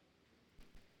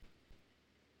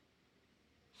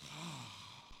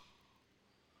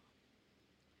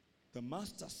 The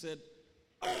master said,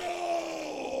 oh,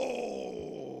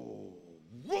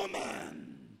 woman.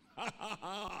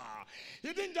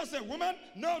 He didn't just say, woman.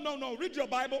 No. Read your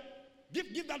Bible.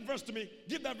 Give that verse to me.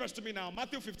 Give that verse to me now.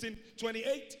 Matthew 15,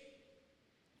 28.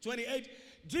 28.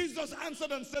 Jesus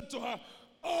answered and said to her,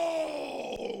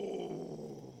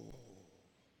 oh,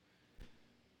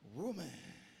 woman.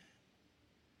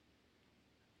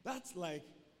 That's like,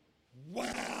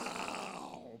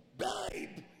 wow, babe.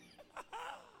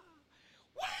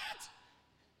 What?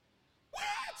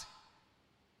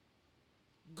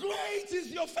 Great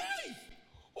is your faith.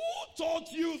 Who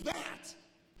taught you that?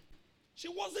 She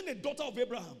wasn't a daughter of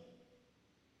Abraham.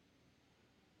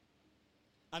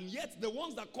 And yet the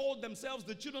ones that called themselves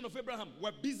the children of Abraham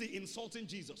were busy insulting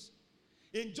Jesus.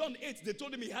 In John 8, they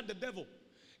told him he had the devil.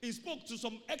 He spoke to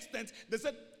some extent. They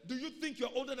said, do you think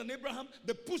you're older than Abraham?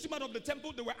 They pushed him out of the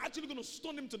temple. They were actually going to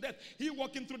stone him to death. He,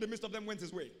 walking through the midst of them, went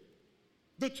his way.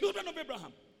 The children of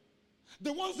Abraham.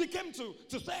 The ones he came to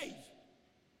save.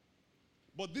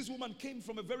 But this woman came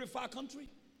from a very far country.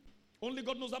 Only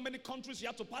God knows how many countries she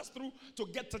had to pass through to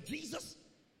get to Jesus.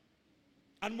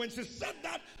 And when she said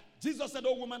that, Jesus said,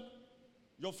 oh woman,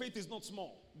 your faith is not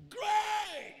small.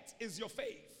 Great is your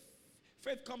faith.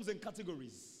 Faith comes in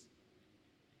categories.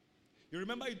 You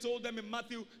remember he told them in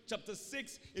Matthew chapter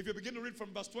 6, if you begin to read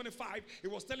from verse 25, he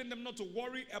was telling them not to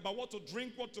worry about what to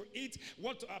drink, what to eat,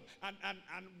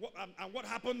 and what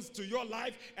happens to your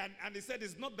life. And he said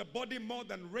it's not the body more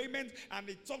than raiment. And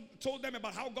he told them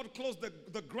about how God clothes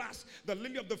the grass, the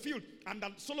lily of the field. And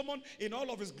that Solomon in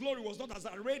all of his glory was not as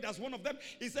arrayed as one of them.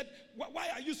 He said, why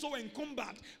are you so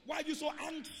encumbered? Why are you so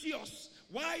anxious?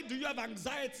 Why do you have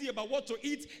anxiety about what to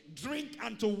eat, drink,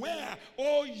 and to wear,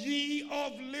 O ye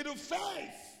of little faith?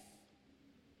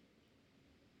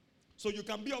 So you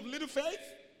can be of little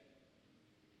faith,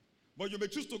 but you may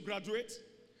choose to graduate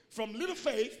from little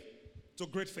faith to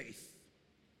great faith.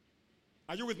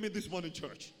 Are you with me this morning,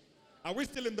 church? Are we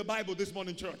still in the Bible this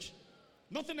morning, church?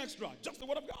 Nothing extra, just the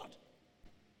word of God.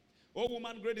 Oh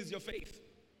woman, great is your faith.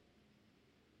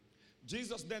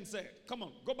 Jesus then said, come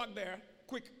on, go back there.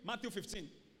 Quick, Matthew 15.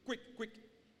 Quick.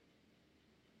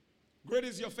 Great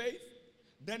is your faith.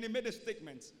 Then he made a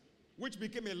statement which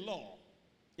became a law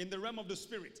in the realm of the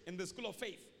spirit, in the school of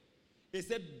faith. He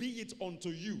said, be it unto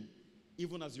you,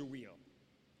 even as you will.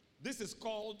 This is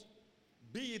called,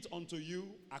 be it unto you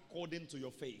according to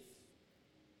your faith.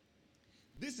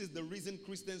 This is the reason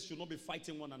Christians should not be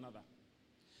fighting one another.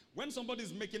 When somebody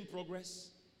is making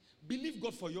progress, believe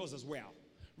God for yours as well.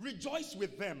 Rejoice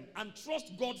with them and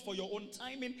trust God for your own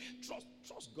timing.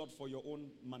 Trust God for your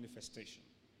own manifestation.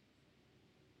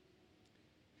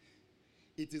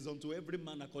 It is unto every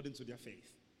man according to their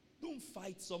faith. Don't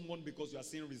fight someone because you are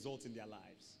seeing results in their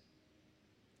lives.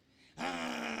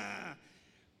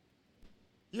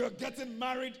 You're getting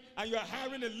married and you're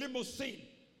hiring a limousine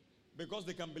because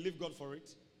they can believe God for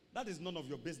it. That is none of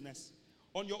your business.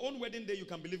 On your own wedding day, you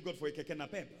can believe God for a keke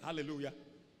napep. Hallelujah.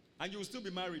 And you will still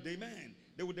be married. Amen.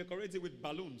 They will decorate it with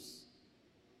balloons.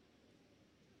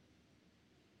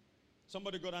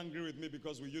 Somebody got angry with me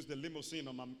because we used the limousine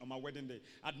on my wedding day.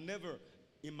 I'd never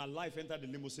in my life entered the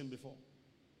limousine before.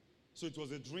 So it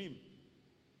was a dream.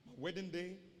 My wedding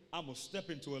day, I must step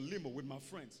into a limo with my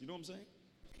friends. You know what I'm saying?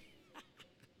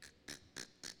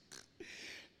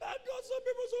 That got some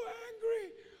people so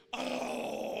angry.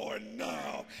 Oh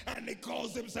no! And he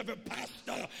calls himself a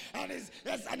pastor, and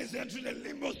he's entering a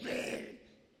limousine.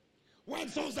 When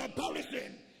souls are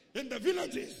perishing in the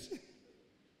villages.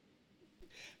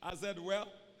 I said, well,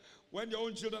 when your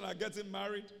own children are getting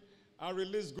married, I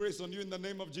release grace on you in the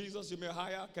name of Jesus. You may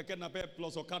hire keke napep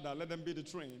plus Okada. Let them be the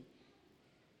train.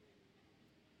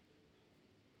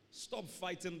 Stop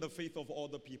fighting the faith of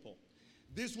other people.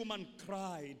 This woman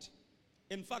cried.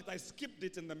 In fact, I skipped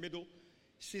it in the middle.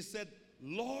 She said,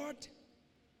 Lord,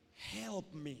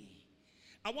 help me.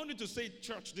 I want you to say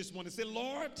church this morning. Say,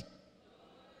 Lord,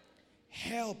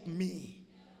 help me.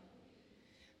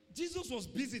 Jesus was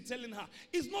busy telling her,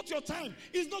 it's not your time.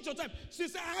 It's not your time. She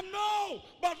said, I know,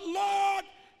 but Lord,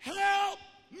 help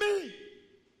me.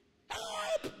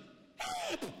 Help.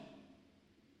 Help.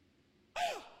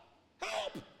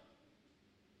 Help.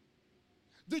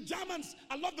 The Germans,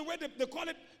 I love the way they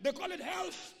call it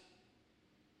health.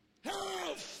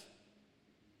 Health.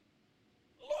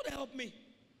 Lord, help me.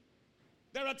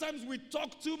 There are times we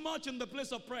talk too much in the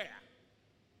place of prayer.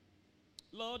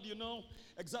 Lord, you know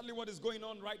exactly what is going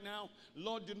on right now.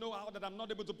 Lord, you know how that I'm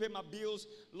not able to pay my bills.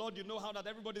 Lord, you know how that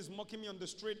everybody's mocking me on the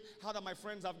street. How that my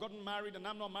friends have gotten married and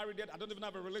I'm not married yet. I don't even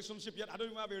have a relationship yet. I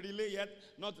don't even have a relay yet.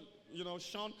 Not,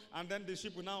 Sean. And then the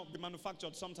ship will now be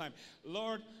manufactured sometime.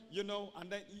 Lord, and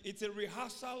then it's a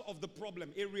rehearsal of the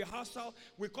problem. A rehearsal.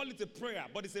 We call it a prayer,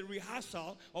 but it's a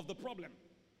rehearsal of the problem.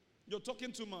 You're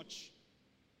talking too much.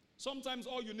 Sometimes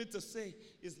all you need to say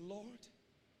is, Lord,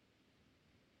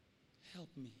 help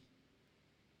me.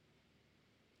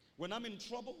 When I'm in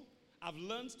trouble, I've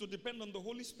learned to depend on the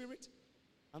Holy Spirit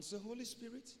and say, Holy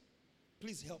Spirit,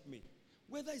 please help me.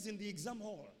 Whether it's in the exam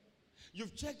hall,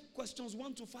 you've checked questions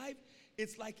 1 to 5,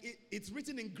 it's like it's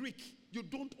written in Greek. You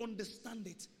don't understand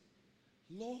it.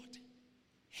 Lord,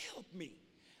 help me.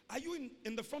 Are you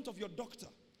in the front of your doctor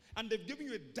and they've given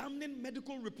you a damning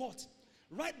medical report?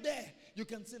 Right there, you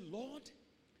can say, Lord,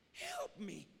 help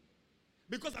me.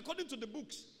 Because according to the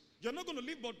books, you're not going to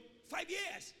live but 5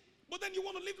 years. But then you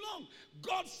want to live long.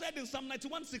 God said in Psalm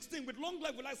 91:16, with long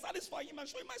life will I satisfy him and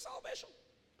show him my salvation.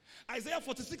 Isaiah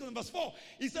 46 and verse 4,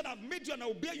 he said, I've made you and I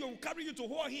will bear you and will carry you to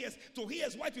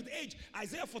hairs white with age.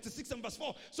 Isaiah 46 and verse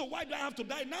 4. So why do I have to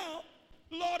die now?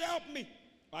 Lord, help me.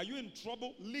 Are you in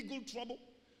trouble? Legal trouble?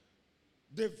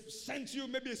 They've sent you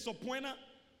maybe a subpoena,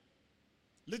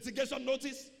 litigation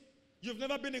notice. You've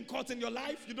never been in court in your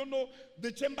life. You don't know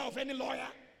the chamber of any lawyer.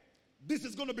 This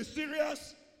is going to be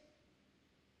serious.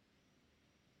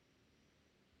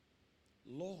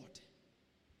 Lord,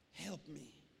 help me.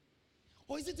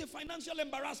 Or is it a financial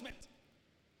embarrassment?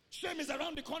 Shame is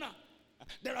around the corner.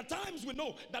 There are times we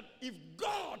know that if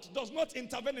God does not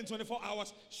intervene in 24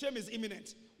 hours, shame is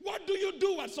imminent. What do you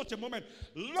do at such a moment?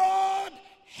 Lord,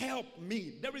 help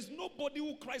me. There is nobody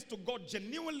who cries to God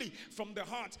genuinely from the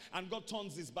heart and God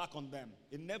turns his back on them.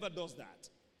 It never does that.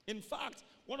 In fact,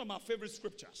 one of my favorite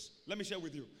scriptures, let me share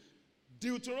with you.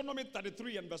 Deuteronomy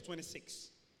 33 and verse 26.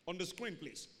 On the screen,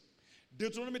 please.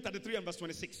 Deuteronomy 33 and verse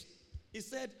 26. It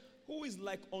said, who is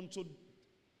like unto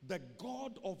the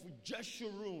God of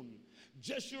Jeshurun?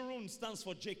 Jeshurun stands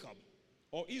for Jacob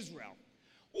or Israel.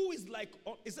 Who is like,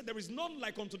 it said, there is none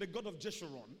like unto the God of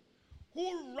Jeshurun,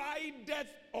 who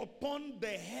rideth upon the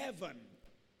heaven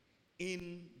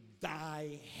in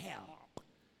thy help,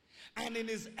 and in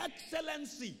his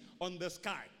excellency on the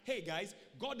sky. Hey guys,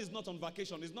 God is not on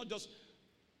vacation. He's not just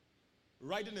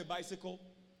riding a bicycle,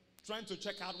 trying to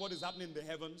check out what is happening in the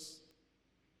heavens.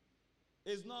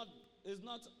 He's not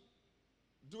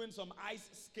doing some ice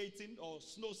skating or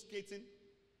snow skating.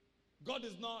 God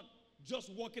is not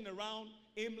just walking around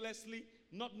aimlessly,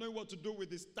 not knowing what to do with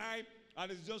his time,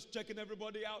 and is just checking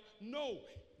everybody out. No,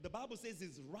 the Bible says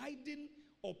he's riding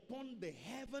upon the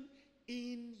heaven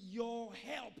in your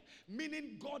help,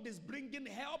 meaning God is bringing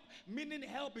help, meaning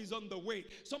help is on the way.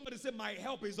 Somebody say, my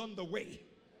help is on the way.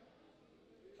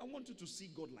 I want you to see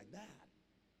God like that.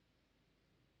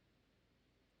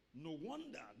 No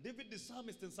wonder David the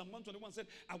psalmist in Psalm 121 said,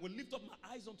 I will lift up my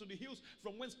eyes unto the hills,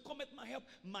 from whence cometh my help.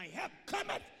 My help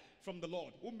cometh from the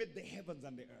Lord, who made the heavens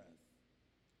and the earth.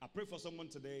 I pray for someone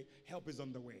today, help is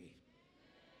on the way.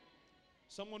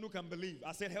 Someone who can believe,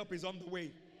 I said help is on the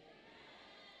way.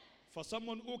 For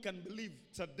someone who can believe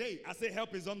today, I say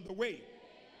help is on the way.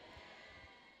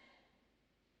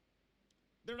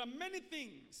 There are many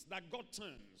things that God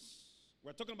turns.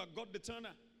 We're talking about God the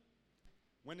turner.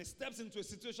 When he steps into a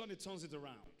situation, he turns it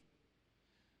around.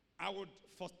 I would,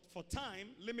 for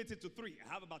time, limit it to 3.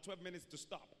 I have about 12 minutes to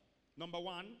stop. Number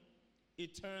 1,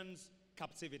 it turns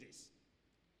captivities.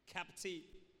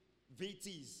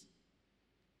 Captivities.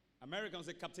 Americans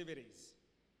say captivities.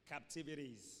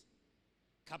 Captivities.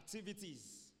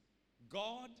 Captivities.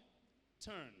 God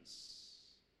turns.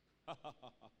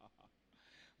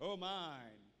 Oh my.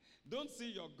 Don't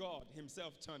see your God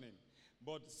himself turning,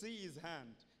 but see his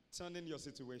hand turning your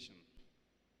situation.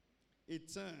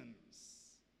 It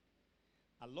turns.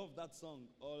 I love that song.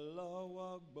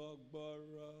 Olawa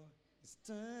Gbogboro is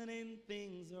turning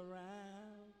things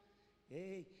around.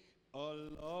 Hey,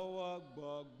 Olawa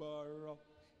Gbogboro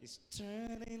is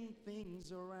turning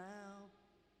things around.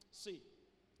 See,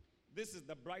 this is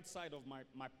the bright side of my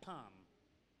palm.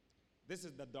 This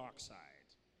is the dark side.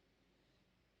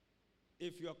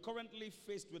 If you're currently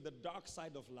faced with the dark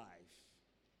side of life,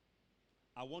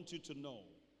 I want you to know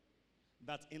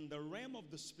that in the realm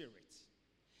of the spirit,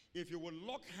 if you will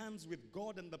lock hands with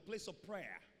God in the place of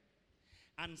prayer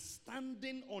and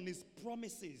standing on his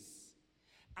promises,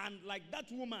 and like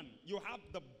that woman, you have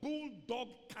the bulldog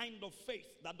kind of faith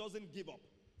that doesn't give up.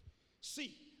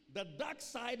 See, the dark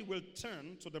side will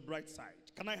turn to the bright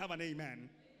side. Can I have an amen?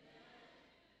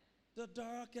 The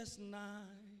darkest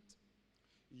night,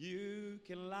 you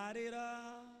can light it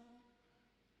up.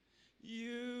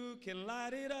 You can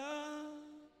light it up.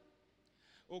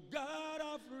 Oh God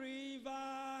of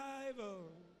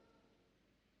revival,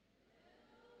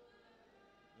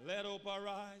 let hope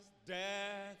arise.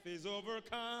 Death is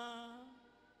overcome.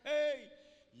 Hey,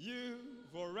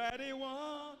 you've already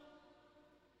won.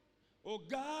 Oh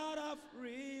God of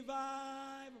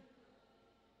revival,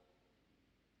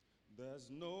 there's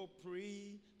no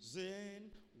prison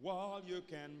wall you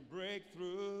can break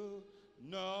through.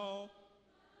 No.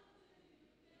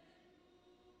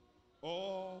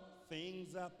 All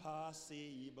things are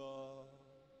possible.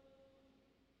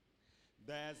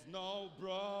 There's no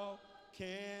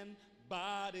broken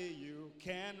body you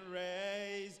can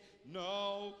raise,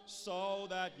 no soul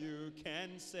that you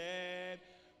can save.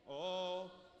 All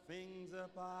things are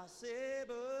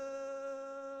possible.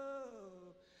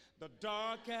 The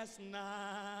darkest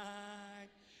night,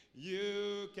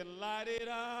 you can light it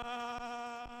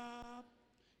up.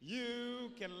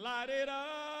 You can light it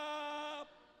up.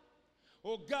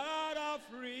 Oh God of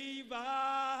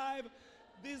revive.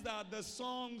 These are the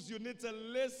songs you need to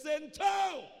listen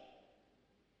to.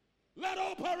 Let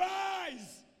hope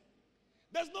arise.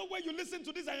 There's no way you listen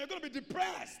to this and you're going to be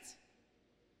depressed.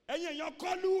 And you're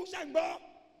calling Shangbo.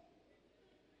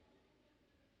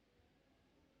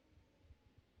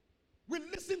 We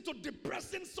listen to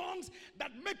depressing songs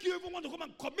that make you even want to come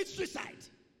and commit suicide.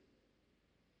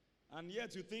 And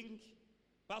yet you think,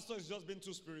 Pastor is just being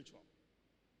too spiritual.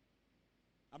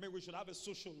 I mean, we should have a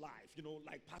social life, you know,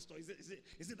 like, Pastor, is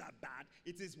it that bad?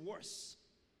 It is worse.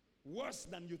 Worse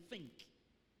than you think.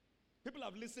 People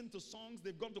have listened to songs,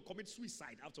 they've gone to commit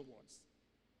suicide afterwards.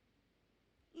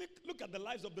 Look at the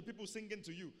lives of the people singing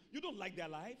to you. You don't like their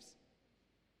lives.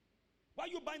 Why are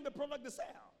you buying the product they sell?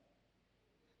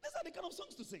 These are the kind of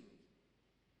songs to sing.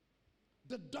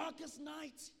 The darkest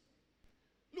night.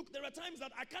 Look, there are times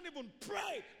that I can't even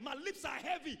pray. My lips are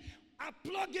heavy. I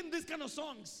plug in these kind of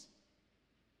songs.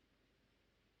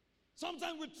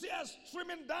 Sometimes with tears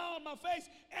streaming down my face,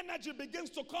 energy begins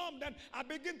to come. Then I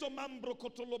begin to mambro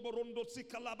kotoloborondo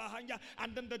sikalabahanya,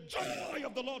 and then the joy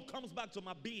of the Lord comes back to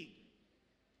my being.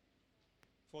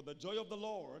 For the joy of the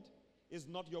Lord is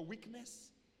not your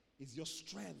weakness, is your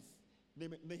strength.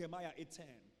 Nehemiah 8:10.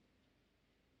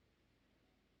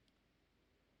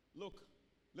 Look,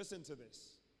 listen to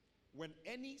this. When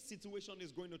any situation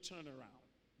is going to turn around,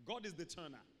 God is the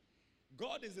turner.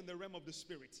 God is in the realm of the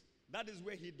spirit. That is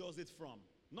where he does it from.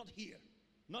 Not here.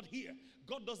 Not here.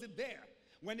 God does it there.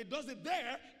 When he does it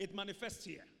there, it manifests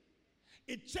here.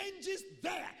 It changes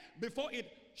there before it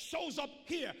shows up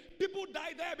here. People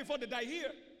die there before they die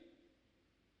here.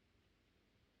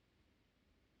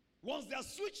 Once they are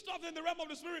switched off in the realm of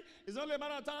the spirit, it's only a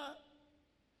matter of time.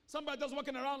 Somebody just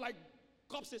walking around like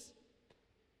corpses.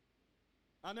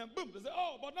 And then boom, they say,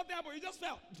 oh, but nothing happened, you just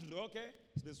fell. Okay,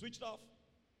 it's been switched off.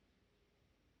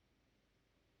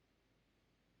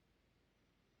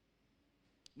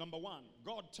 Number one,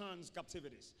 God turns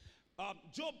captivities.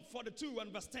 Job 42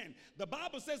 and verse 10, the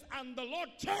Bible says, and the Lord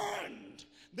turned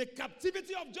the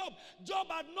captivity of Job. Job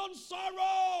had known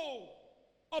sorrow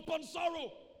upon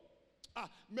sorrow.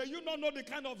 May you not know the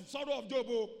kind of sorrow of Job.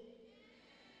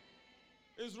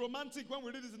 It's romantic when we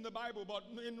read this in the Bible, but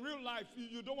in real life,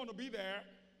 you don't want to be there.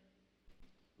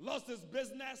 Lost his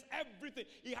business, everything.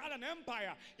 He had an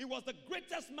empire. He was the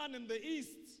greatest man in the East.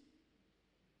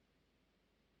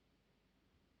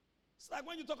 It's like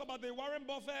when you talk about the Warren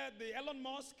Buffett, the Elon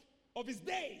Musk of his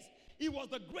days. He was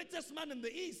the greatest man in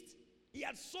the East. He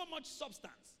had so much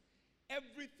substance.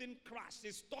 Everything crashed.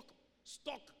 His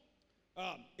stock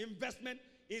investment,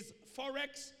 his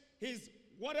forex, his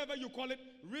whatever you call it,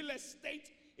 real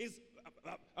estate, his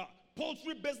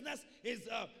poultry business, his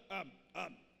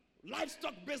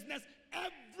livestock business,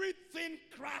 everything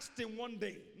crashed in one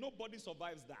day. Nobody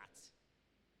survives that.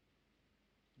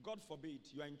 God forbid,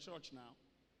 you are in church now.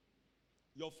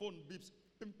 Your phone beeps,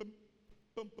 pim, pim,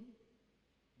 pim, pim.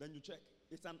 Then you check.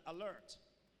 It's an alert.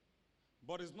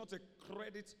 But it's not a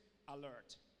credit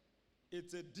alert.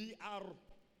 It's a DR.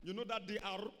 You know that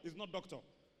DR is not doctor.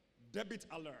 Debit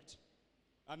alert.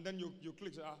 And then you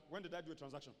click, when did I do a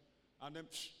transaction? And then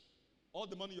all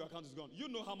the money in your account is gone. You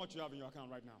know how much you have in your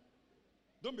account right now.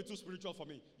 Don't be too spiritual for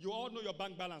me. You all know your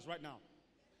bank balance right now.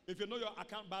 If you know your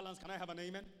account balance, can I have an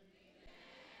amen?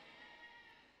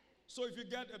 So if you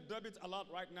get a debit alert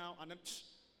right now and then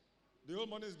the whole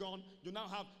money is gone, you now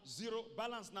have zero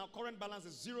balance now. Current balance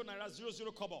is 0 naira,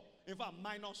 0 kobo. In fact,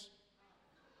 minus.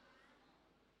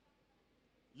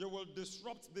 You will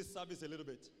disrupt this service a little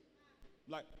bit.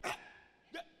 Like,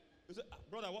 you say,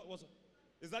 brother, what was it?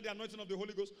 Is that the anointing of the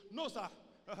Holy Ghost? No, sir.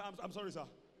 I'm sorry, sir.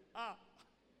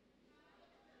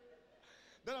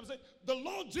 Then I'm saying, the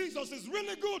Lord Jesus is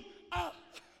really good.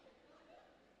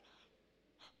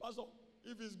 Pastor,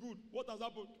 if he's good, what has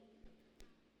happened?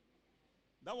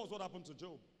 That was what happened to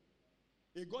Job.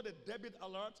 He got a debit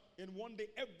alert. In one day,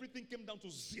 everything came down to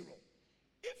 0.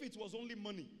 If it was only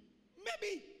money,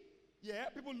 maybe, yeah,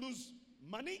 people lose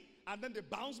money and then they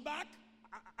bounce back.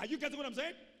 Are you getting what I'm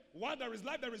saying? While there is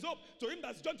life, there is hope. To him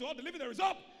that's joined to all the living, there is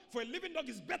hope. For a living dog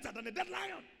is better than a dead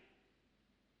lion.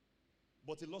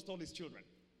 But he lost all his children.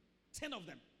 10 of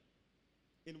them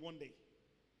in one day.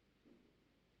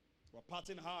 Were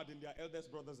partying hard in their eldest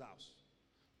brother's house.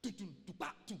 You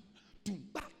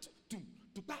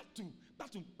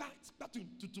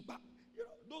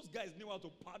know, those guys knew how to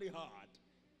party hard.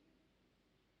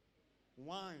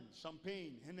 Wine,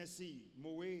 champagne, Hennessy,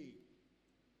 Moet.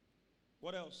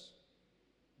 What else?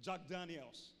 Jack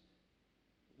Daniels.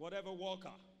 Whatever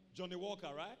Walker. Johnny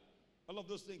Walker, right? All of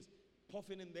those things.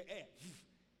 Puffing in the air.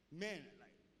 Men,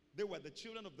 like, they were the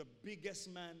children of the biggest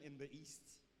man in the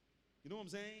East. You know what I'm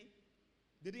saying?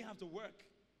 They didn't have to work.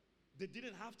 They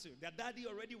didn't have to. Their daddy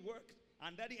already worked,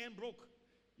 and daddy ain't broke.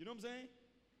 You know what I'm saying?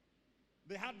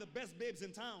 They had the best babes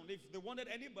in town. If they wanted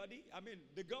anybody, I mean,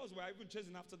 the girls were even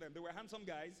chasing after them. They were handsome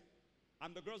guys,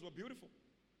 and the girls were beautiful.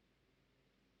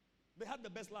 They had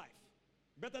the best life.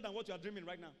 Better than what you are dreaming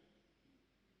right now.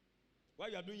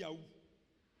 While you are doing Yahoo.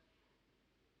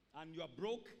 And you are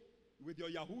broke. With your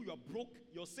Yahoo, you are broke.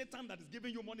 Your Satan that is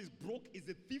giving you money is broke, is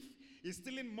a thief, is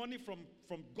stealing money from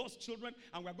God's children,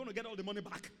 and we're going to get all the money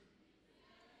back.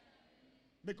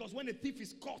 Because when a thief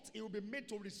is caught, he will be made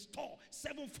to restore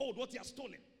sevenfold what he has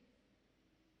stolen.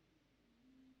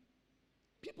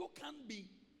 People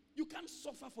you can't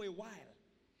suffer for a while.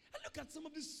 And look at some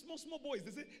of these small boys.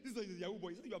 They say, these are the Yahoo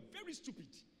boys. They say, you are very stupid.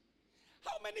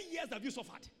 How many years have you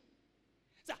suffered?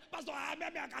 Say, Pastor, I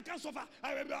can't suffer.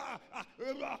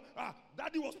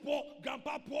 Daddy was poor,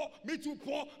 grandpa poor, me too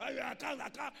poor. I can't.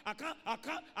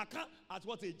 At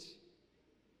what age?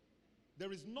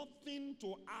 There is nothing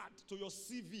to add to your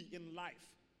CV in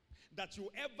life that you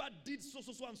ever did so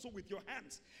and so with your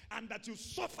hands, and that you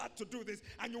suffered to do this,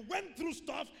 and you went through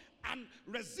stuff, and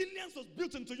resilience was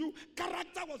built into you,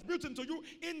 character was built into you,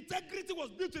 integrity was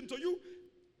built into you.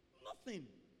 Nothing.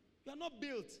 You are not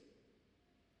built.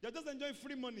 You're just enjoying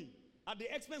free money at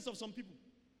the expense of some people.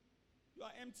 You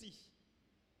are empty.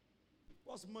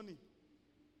 What's money?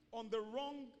 On the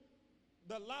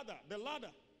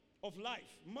ladder of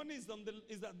life. Money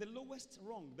is at the lowest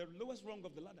rung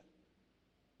of the ladder.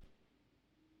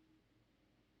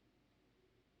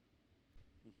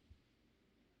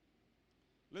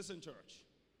 Listen, church.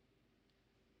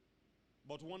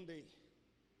 But one day,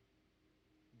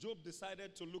 Job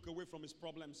decided to look away from his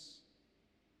problems.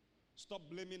 Stop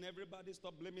blaming everybody.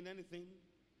 Stop blaming anything.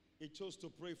 he chose to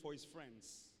pray for his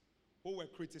friends who were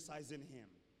criticizing him.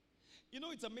 You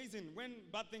know, it's amazing when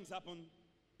bad things happen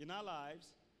in our lives,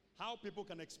 how people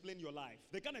can explain your life.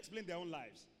 They can't explain their own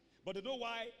lives, but they know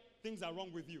why things are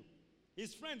wrong with you.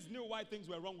 His friends knew why things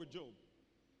were wrong with Job.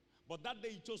 But that day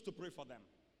he chose to pray for them.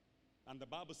 And the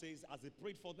Bible says, as he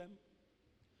prayed for them,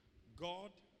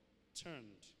 God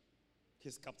turned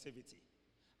his captivity.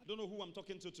 I don't know who I'm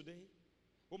talking to today,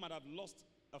 who might have lost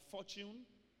a fortune.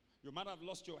 You might have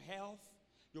lost your health.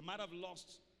 You might have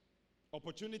lost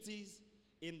opportunities.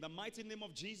 In the mighty name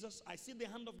of Jesus, I see the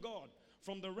hand of God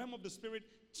from the realm of the Spirit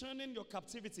turning your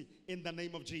captivity in the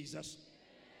name of Jesus.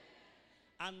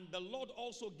 And the Lord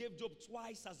also gave Job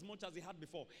twice as much as he had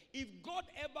before. If God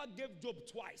ever gave Job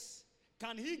twice,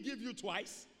 can he give you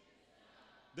twice?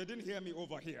 They didn't hear me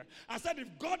over here. I said, if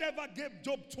God ever gave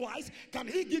Job twice, can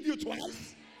he give you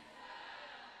twice?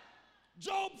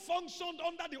 Job functioned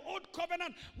under the old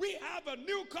covenant. We have a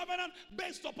new covenant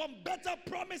based upon better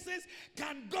promises.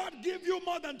 Can God give you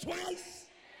more than twice?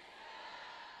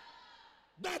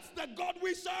 That's the God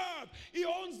we serve. He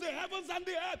owns the heavens and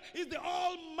the earth. He's the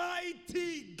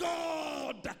Almighty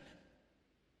God.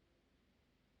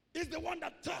 He's the one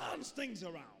that turns things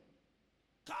around.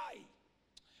 Kai.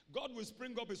 God will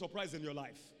spring up a surprise in your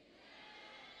life.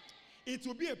 It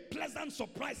will be a pleasant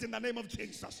surprise in the name of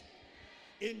Jesus.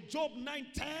 In Job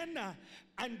 9:10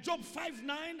 and Job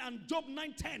 5:9 and Job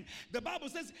 9:10, the Bible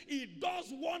says he does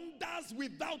wonders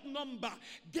without number.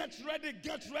 Get ready,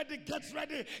 get ready, get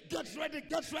ready, get ready,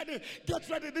 get ready, get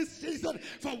ready this season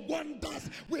for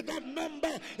wonders without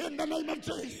number in the name of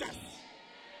Jesus.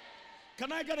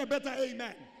 Can I get a better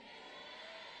amen?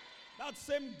 That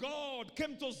same God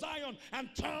came to Zion and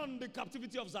turned the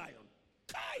captivity of Zion.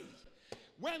 Kai!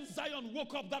 When Zion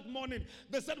woke up that morning,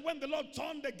 they said, when the Lord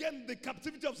turned again the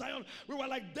captivity of Zion, we were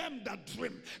like them that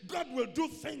dream. God will do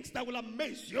things that will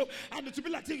amaze you, and it will be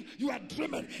like you are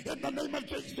dreaming in the name of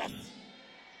Jesus.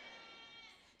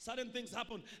 Certain things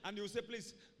happen, and you will say,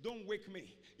 please, don't wake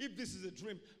me. If this is a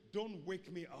dream, don't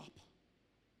wake me up.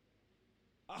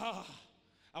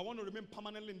 I want to remain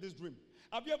permanently in this dream.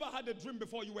 Have you ever had a dream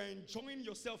before? You were enjoying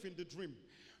yourself in the dream.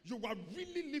 You were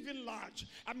really living large.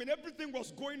 I mean, everything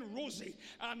was going rosy.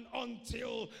 And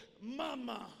until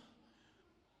Mama,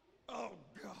 oh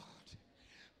God.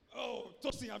 Oh,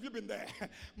 Tosin, have you been there?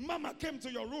 Mama came to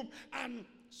your room and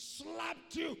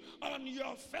slapped you on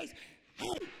your face.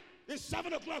 Hey, it's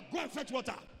 7 o'clock. Go and fetch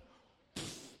water.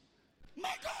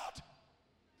 My God.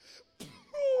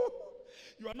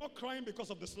 You are not crying because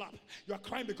of the slap. You are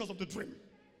crying because of the dream.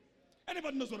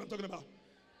 Anybody knows what I'm talking about?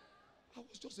 I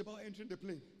was just about entering the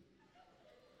plane.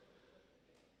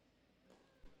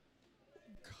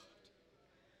 Oh God.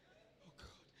 Oh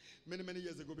God. Many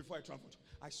years ago, before I traveled,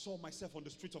 I saw myself on the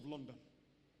streets of London.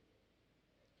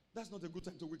 That's not a good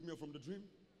time to wake me up from the dream.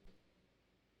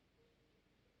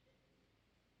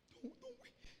 Don't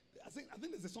wake. I think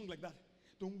there's a song like that.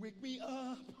 Don't wake me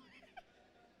up.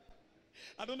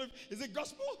 I don't know is it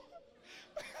gospel?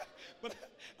 But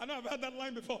I know I've heard that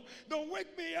line before. Don't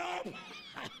wake me up.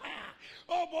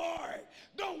 Oh boy,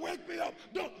 don't wake me up.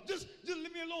 Don't just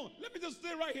leave me alone. Let me just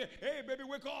stay right here. Hey baby,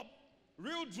 wake up.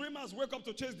 Real dreamers wake up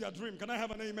to chase their dream. Can I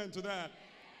have an amen to that?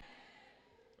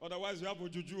 Otherwise you have a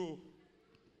juju.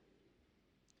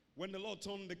 When the Lord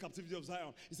turned the captivity of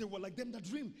Zion, he said, well, like them that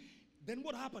dream. Then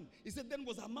what happened? He said, then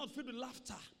was her mouth filled with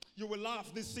laughter. You will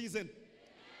laugh this season.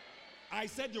 I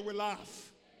said you will laugh.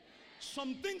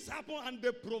 Some things happen and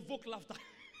they provoke laughter.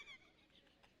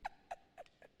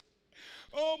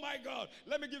 Oh my God.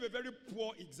 Let me give a very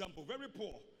poor example. Very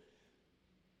poor.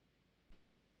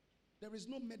 There is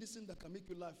no medicine that can make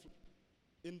you laugh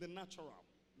in the natural,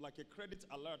 like a credit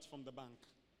alert from the bank.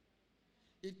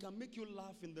 It can make you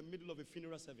laugh in the middle of a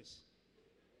funeral service.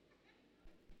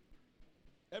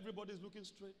 Everybody's looking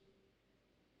straight.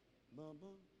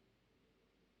 Baba.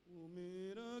 We'll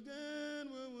meet again,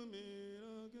 we'll meet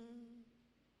again.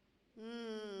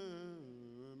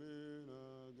 We'll meet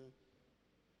again.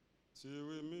 Till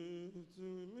we meet, till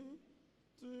we meet,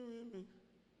 till we meet.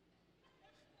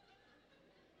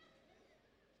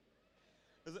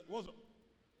 Is it, what's,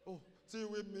 oh, till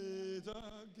we meet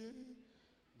again.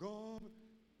 God,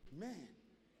 man.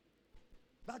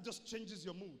 That just changes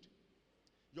your mood.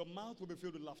 Your mouth will be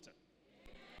filled with laughter.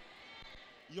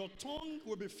 Your tongue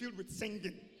will be filled with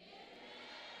singing.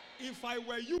 If I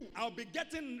were you, I'll be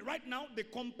getting right now the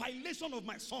compilation of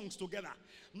my songs together.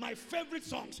 My favorite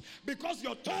songs. Because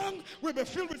your tongue will be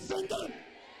filled with singing.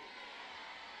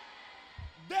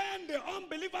 then the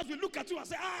unbelievers will look at you and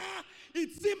say,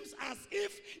 it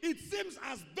seems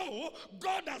as though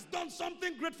God has done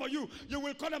something great for you. You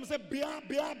will call them and say, Bia,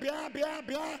 Bia, Bia, Bia,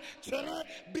 Bia, Chere,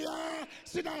 Bia.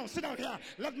 Sit down here.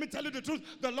 Let me tell you the truth.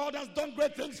 The Lord has done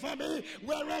great things for me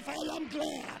wherever I am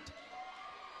glad.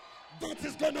 That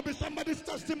is going to be somebody's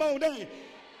testimony.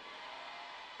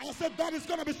 I said that is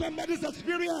going to be somebody's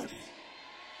experience.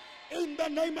 In the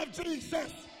name of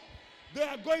Jesus. They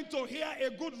are going to hear a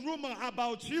good rumor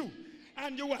about you,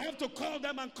 and you will have to call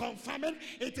them and confirm it.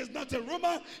 It is not a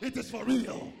rumor, it is for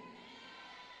real.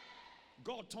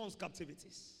 God turns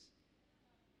captivities.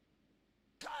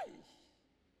 Kai,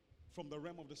 from the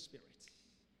realm of the spirit.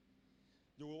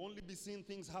 You will only be seeing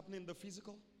things happening in the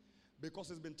physical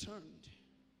because it's been turned.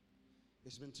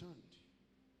 It's been turned.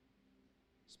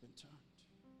 It's been turned.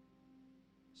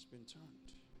 It's been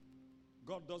turned.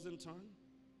 God doesn't turn,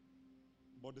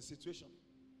 but the situation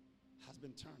has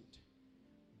been turned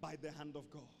by the hand of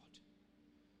God.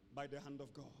 By the hand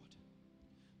of God.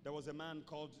 There was a man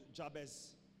called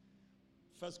Jabez.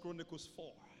 1 Chronicles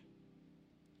 4,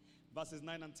 verses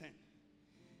 9 and 10.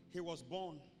 He was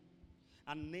born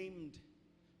and named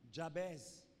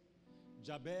Jabez.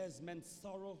 Jabez meant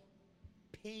sorrow,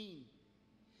 pain.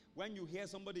 When you hear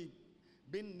somebody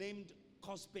being named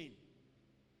cause pain,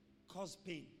 cause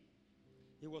pain.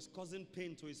 He was causing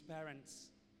pain to his parents.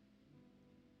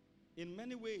 In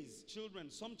many ways,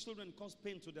 some children cause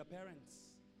pain to their parents.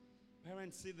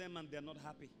 Parents see them and they're not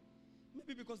happy.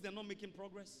 Maybe because they're not making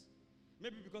progress.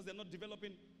 Maybe because they're not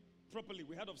developing properly.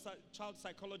 We heard of child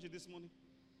psychology this morning.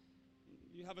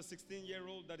 You have a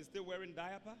 16-year-old that is still wearing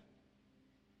diaper,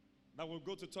 that will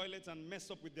go to toilet and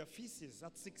mess up with their feces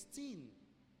at 16.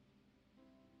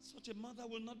 Such a mother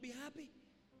will not be happy.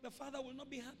 The father will not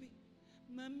be happy.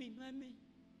 Mommy,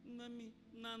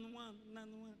 nan one.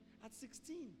 At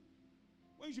 16.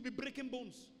 When you should be breaking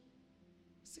bones.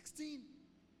 16.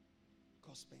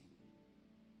 Cause pain.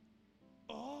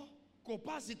 Or,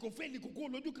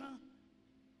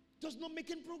 just not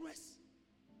making progress.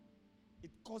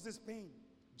 It causes pain.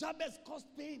 Jabez caused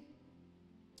pain.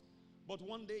 But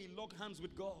one day he locked hands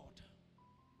with God.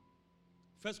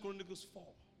 1 Chronicles 4.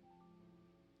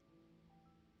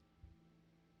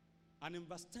 And in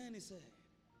verse 10 he said,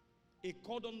 he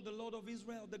called on the Lord of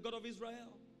Israel, the God of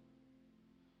Israel.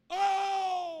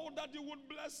 Oh, that you would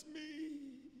bless me.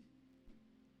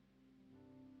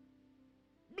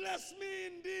 Bless me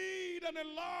indeed and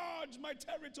enlarge my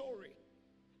territory.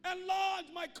 Enlarge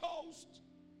my coast.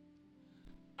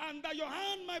 And that your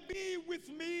hand might be with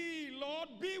me, Lord,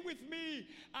 be with me.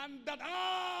 And that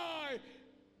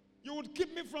you would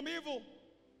keep me from evil,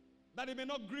 that it may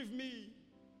not grieve me,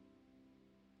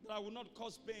 that I will not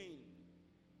cause pain.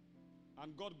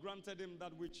 And God granted him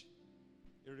that which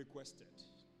he requested.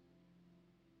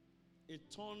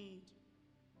 It turned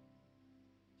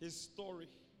his story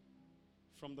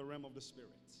from the realm of the spirit.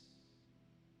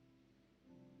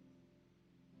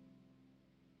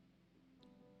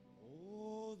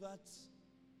 Oh, that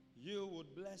you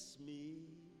would bless me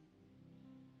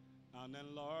and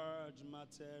enlarge my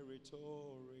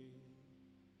territory,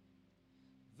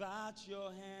 that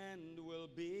your hand will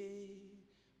be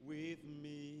with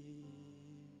me.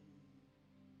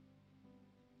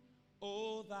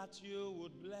 Oh, that you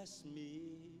would bless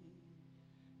me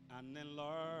and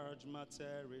enlarge my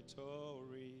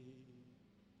territory,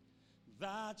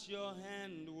 that your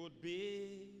hand would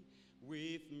be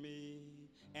with me,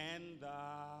 and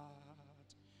that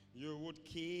you would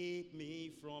keep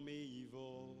me from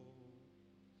evil,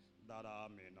 that I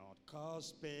may not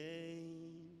cause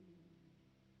pain,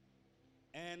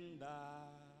 and that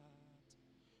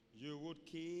you would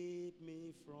keep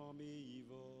me from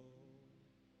evil,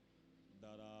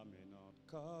 that I may not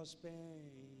cause pain.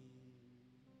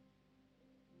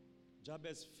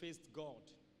 Jabez faced God.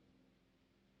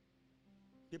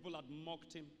 People had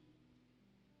mocked him.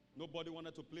 Nobody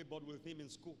wanted to play ball with him in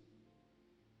school.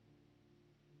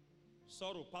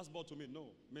 Sorrow, pass ball to me. No,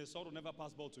 may sorrow never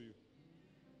pass ball to you.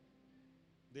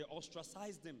 They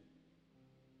ostracized him.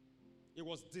 He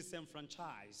was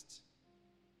disenfranchised,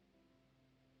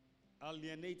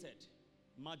 alienated,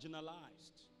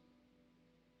 marginalized.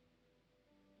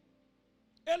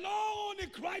 Alone he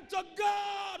cried to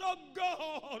God, oh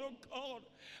God, oh God,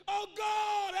 oh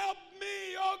God, help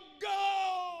me, oh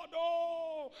God,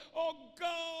 oh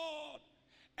God,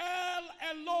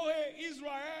 El Elohe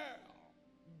Israel,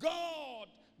 God,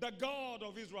 the God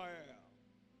of Israel.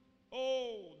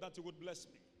 Oh, that he would bless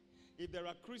me. If there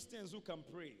are Christians who can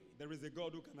pray, there is a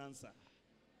God who can answer.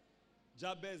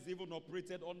 Jabez even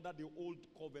operated under the old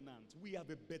covenant. We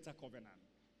have a better covenant.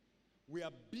 We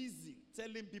are busy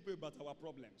telling people about our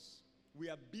problems. We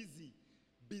are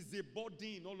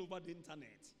busybodying all over the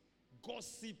internet,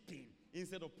 gossiping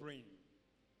instead of praying.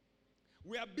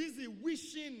 We are busy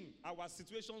wishing our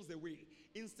situations away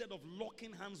instead of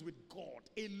locking hands with God,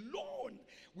 alone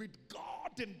with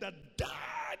God in the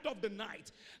dead of the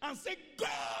night, and say,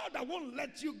 God, I won't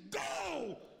let you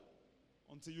go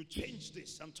until you change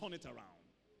this and turn it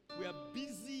around. We are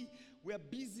busy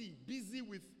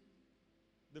with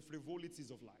the frivolities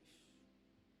of life.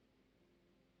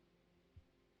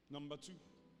 Number 2,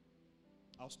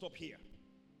 I'll stop here.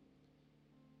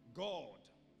 God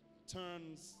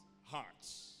turns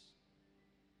hearts.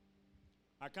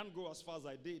 I can't go as far as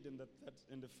I did in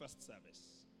the first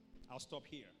service. I'll stop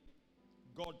here.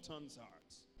 God turns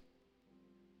hearts.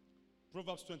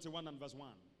 Proverbs 21 and verse 1.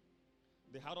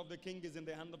 The heart of the king is in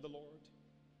the hand of the Lord.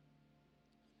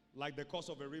 Like the course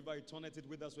of a river, he turneth it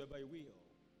whithersoever he will.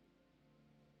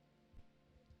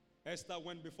 Esther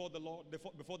went before the Lord,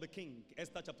 before the king.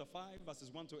 Esther chapter 5,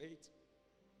 verses 1 to 8.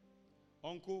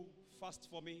 Uncle, fast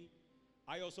for me.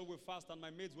 I also will fast, and my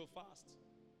maids will fast.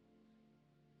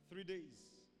 3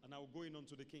 days, and I will go in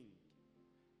unto the king.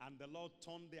 And the Lord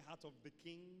turned the heart of the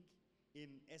king in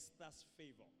Esther's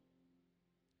favor.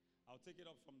 I'll take it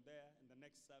up from there in the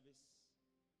next service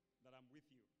that I'm with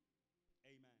you.